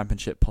Endurance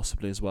Championship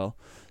possibly as well.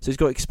 So he's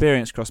got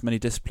experience across many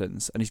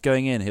disciplines, and he's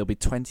going in. He'll be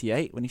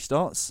 28 when he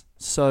starts.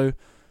 So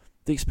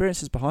the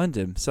experience is behind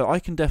him. So I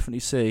can definitely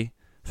see,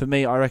 for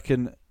me, I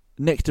reckon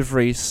Nick De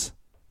Vries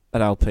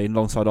at Alpine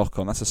alongside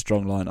Ocon. That's a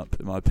strong lineup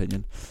in my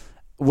opinion.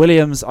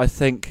 Williams, I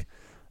think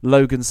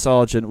Logan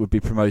Sargent would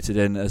be promoted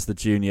in as the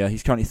junior.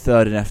 He's currently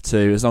 3rd in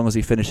F2. As long as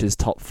he finishes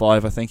top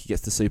 5, I think he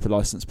gets the super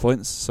license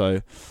points.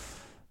 So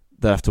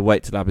they'll have to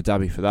wait till Abu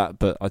Dhabi for that.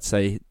 But I'd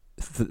say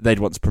they'd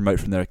want to promote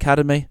from their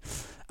academy.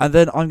 And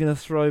then I'm going to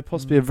throw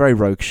possibly a very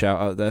rogue shout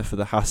out there for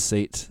the Haas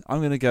seat. I'm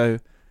going to go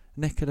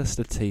Nicholas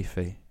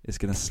Latifi is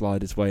going to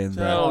slide his way in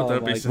there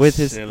with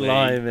his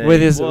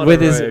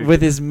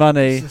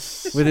money,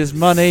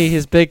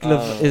 his big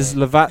his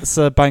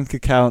Lavazza bank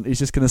account. He's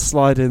just going to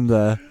slide in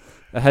there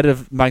ahead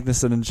of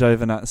Magnussen and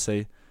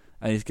Giovinazzi,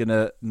 and he's going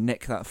to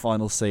nick that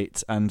final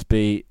seat and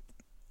be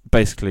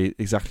basically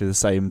exactly the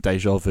same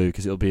deja vu,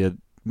 because it'll be a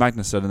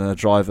Magnussen and then a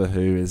driver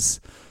who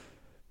is,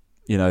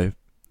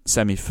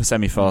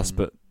 semi-fast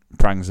but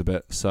prangs a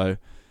bit. So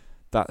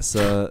that's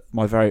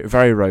my very,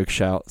 very rogue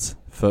shout.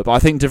 But I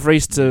think De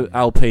Vries to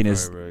Alpine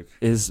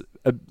is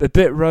a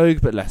bit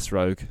rogue but less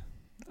rogue.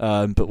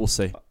 But we'll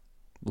see.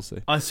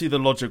 I see the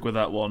logic with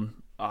that one.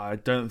 I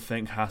don't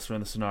think Haas are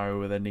in a scenario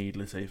where they need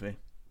Latifi.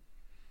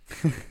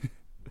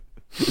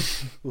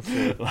 We'll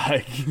see.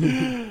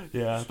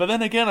 Yeah. But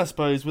then again, I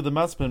suppose with the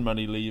Mazepin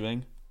money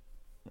leaving,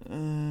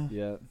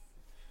 yeah,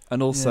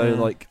 and also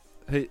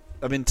even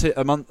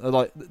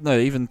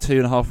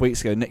 2.5 weeks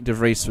ago, Nick De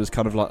Vries was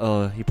kind of like,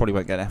 oh, he probably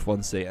won't get an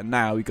F1 seat, and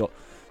now we got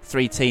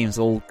 3 teams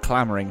all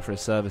clamouring for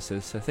his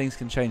services. So things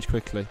can change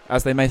quickly,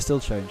 as they may still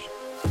change.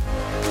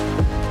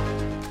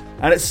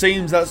 And it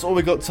seems that's all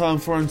we got time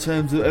for in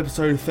terms of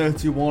episode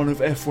 31 of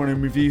F1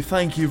 in Review.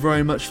 Thank you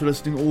very much for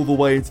listening all the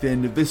way to the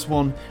end of this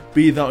one,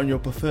 be that on your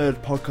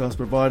preferred podcast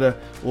provider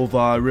or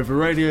via River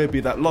Radio,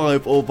 be that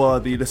live or via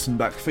the Listen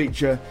Back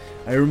feature.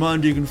 A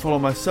reminder, you can follow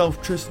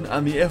myself, Tristan,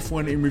 and the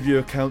F1 in Review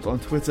account on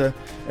Twitter.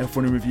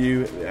 F1 in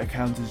Review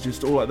account is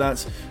just all like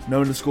that,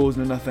 no underscores,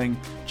 no nothing,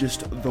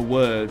 just the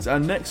words.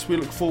 And next we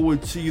look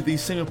forward to the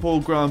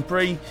Singapore Grand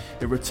Prix.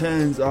 It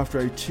returns after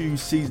a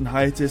 2-season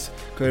hiatus,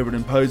 COVID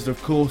imposed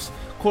of course.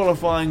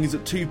 Qualifying is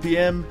at 2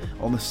 p.m.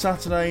 on the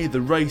Saturday,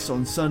 the race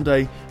on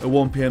Sunday at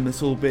 1 p.m.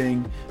 This all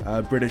being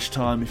British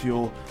time if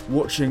you're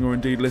watching or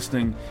indeed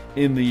listening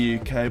in the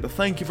UK. But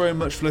thank you very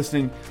much for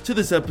listening to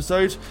this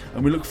episode,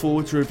 and we look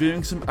forward to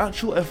reviewing some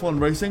actual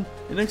F1 racing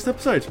in the next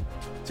episode.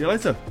 See you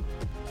later.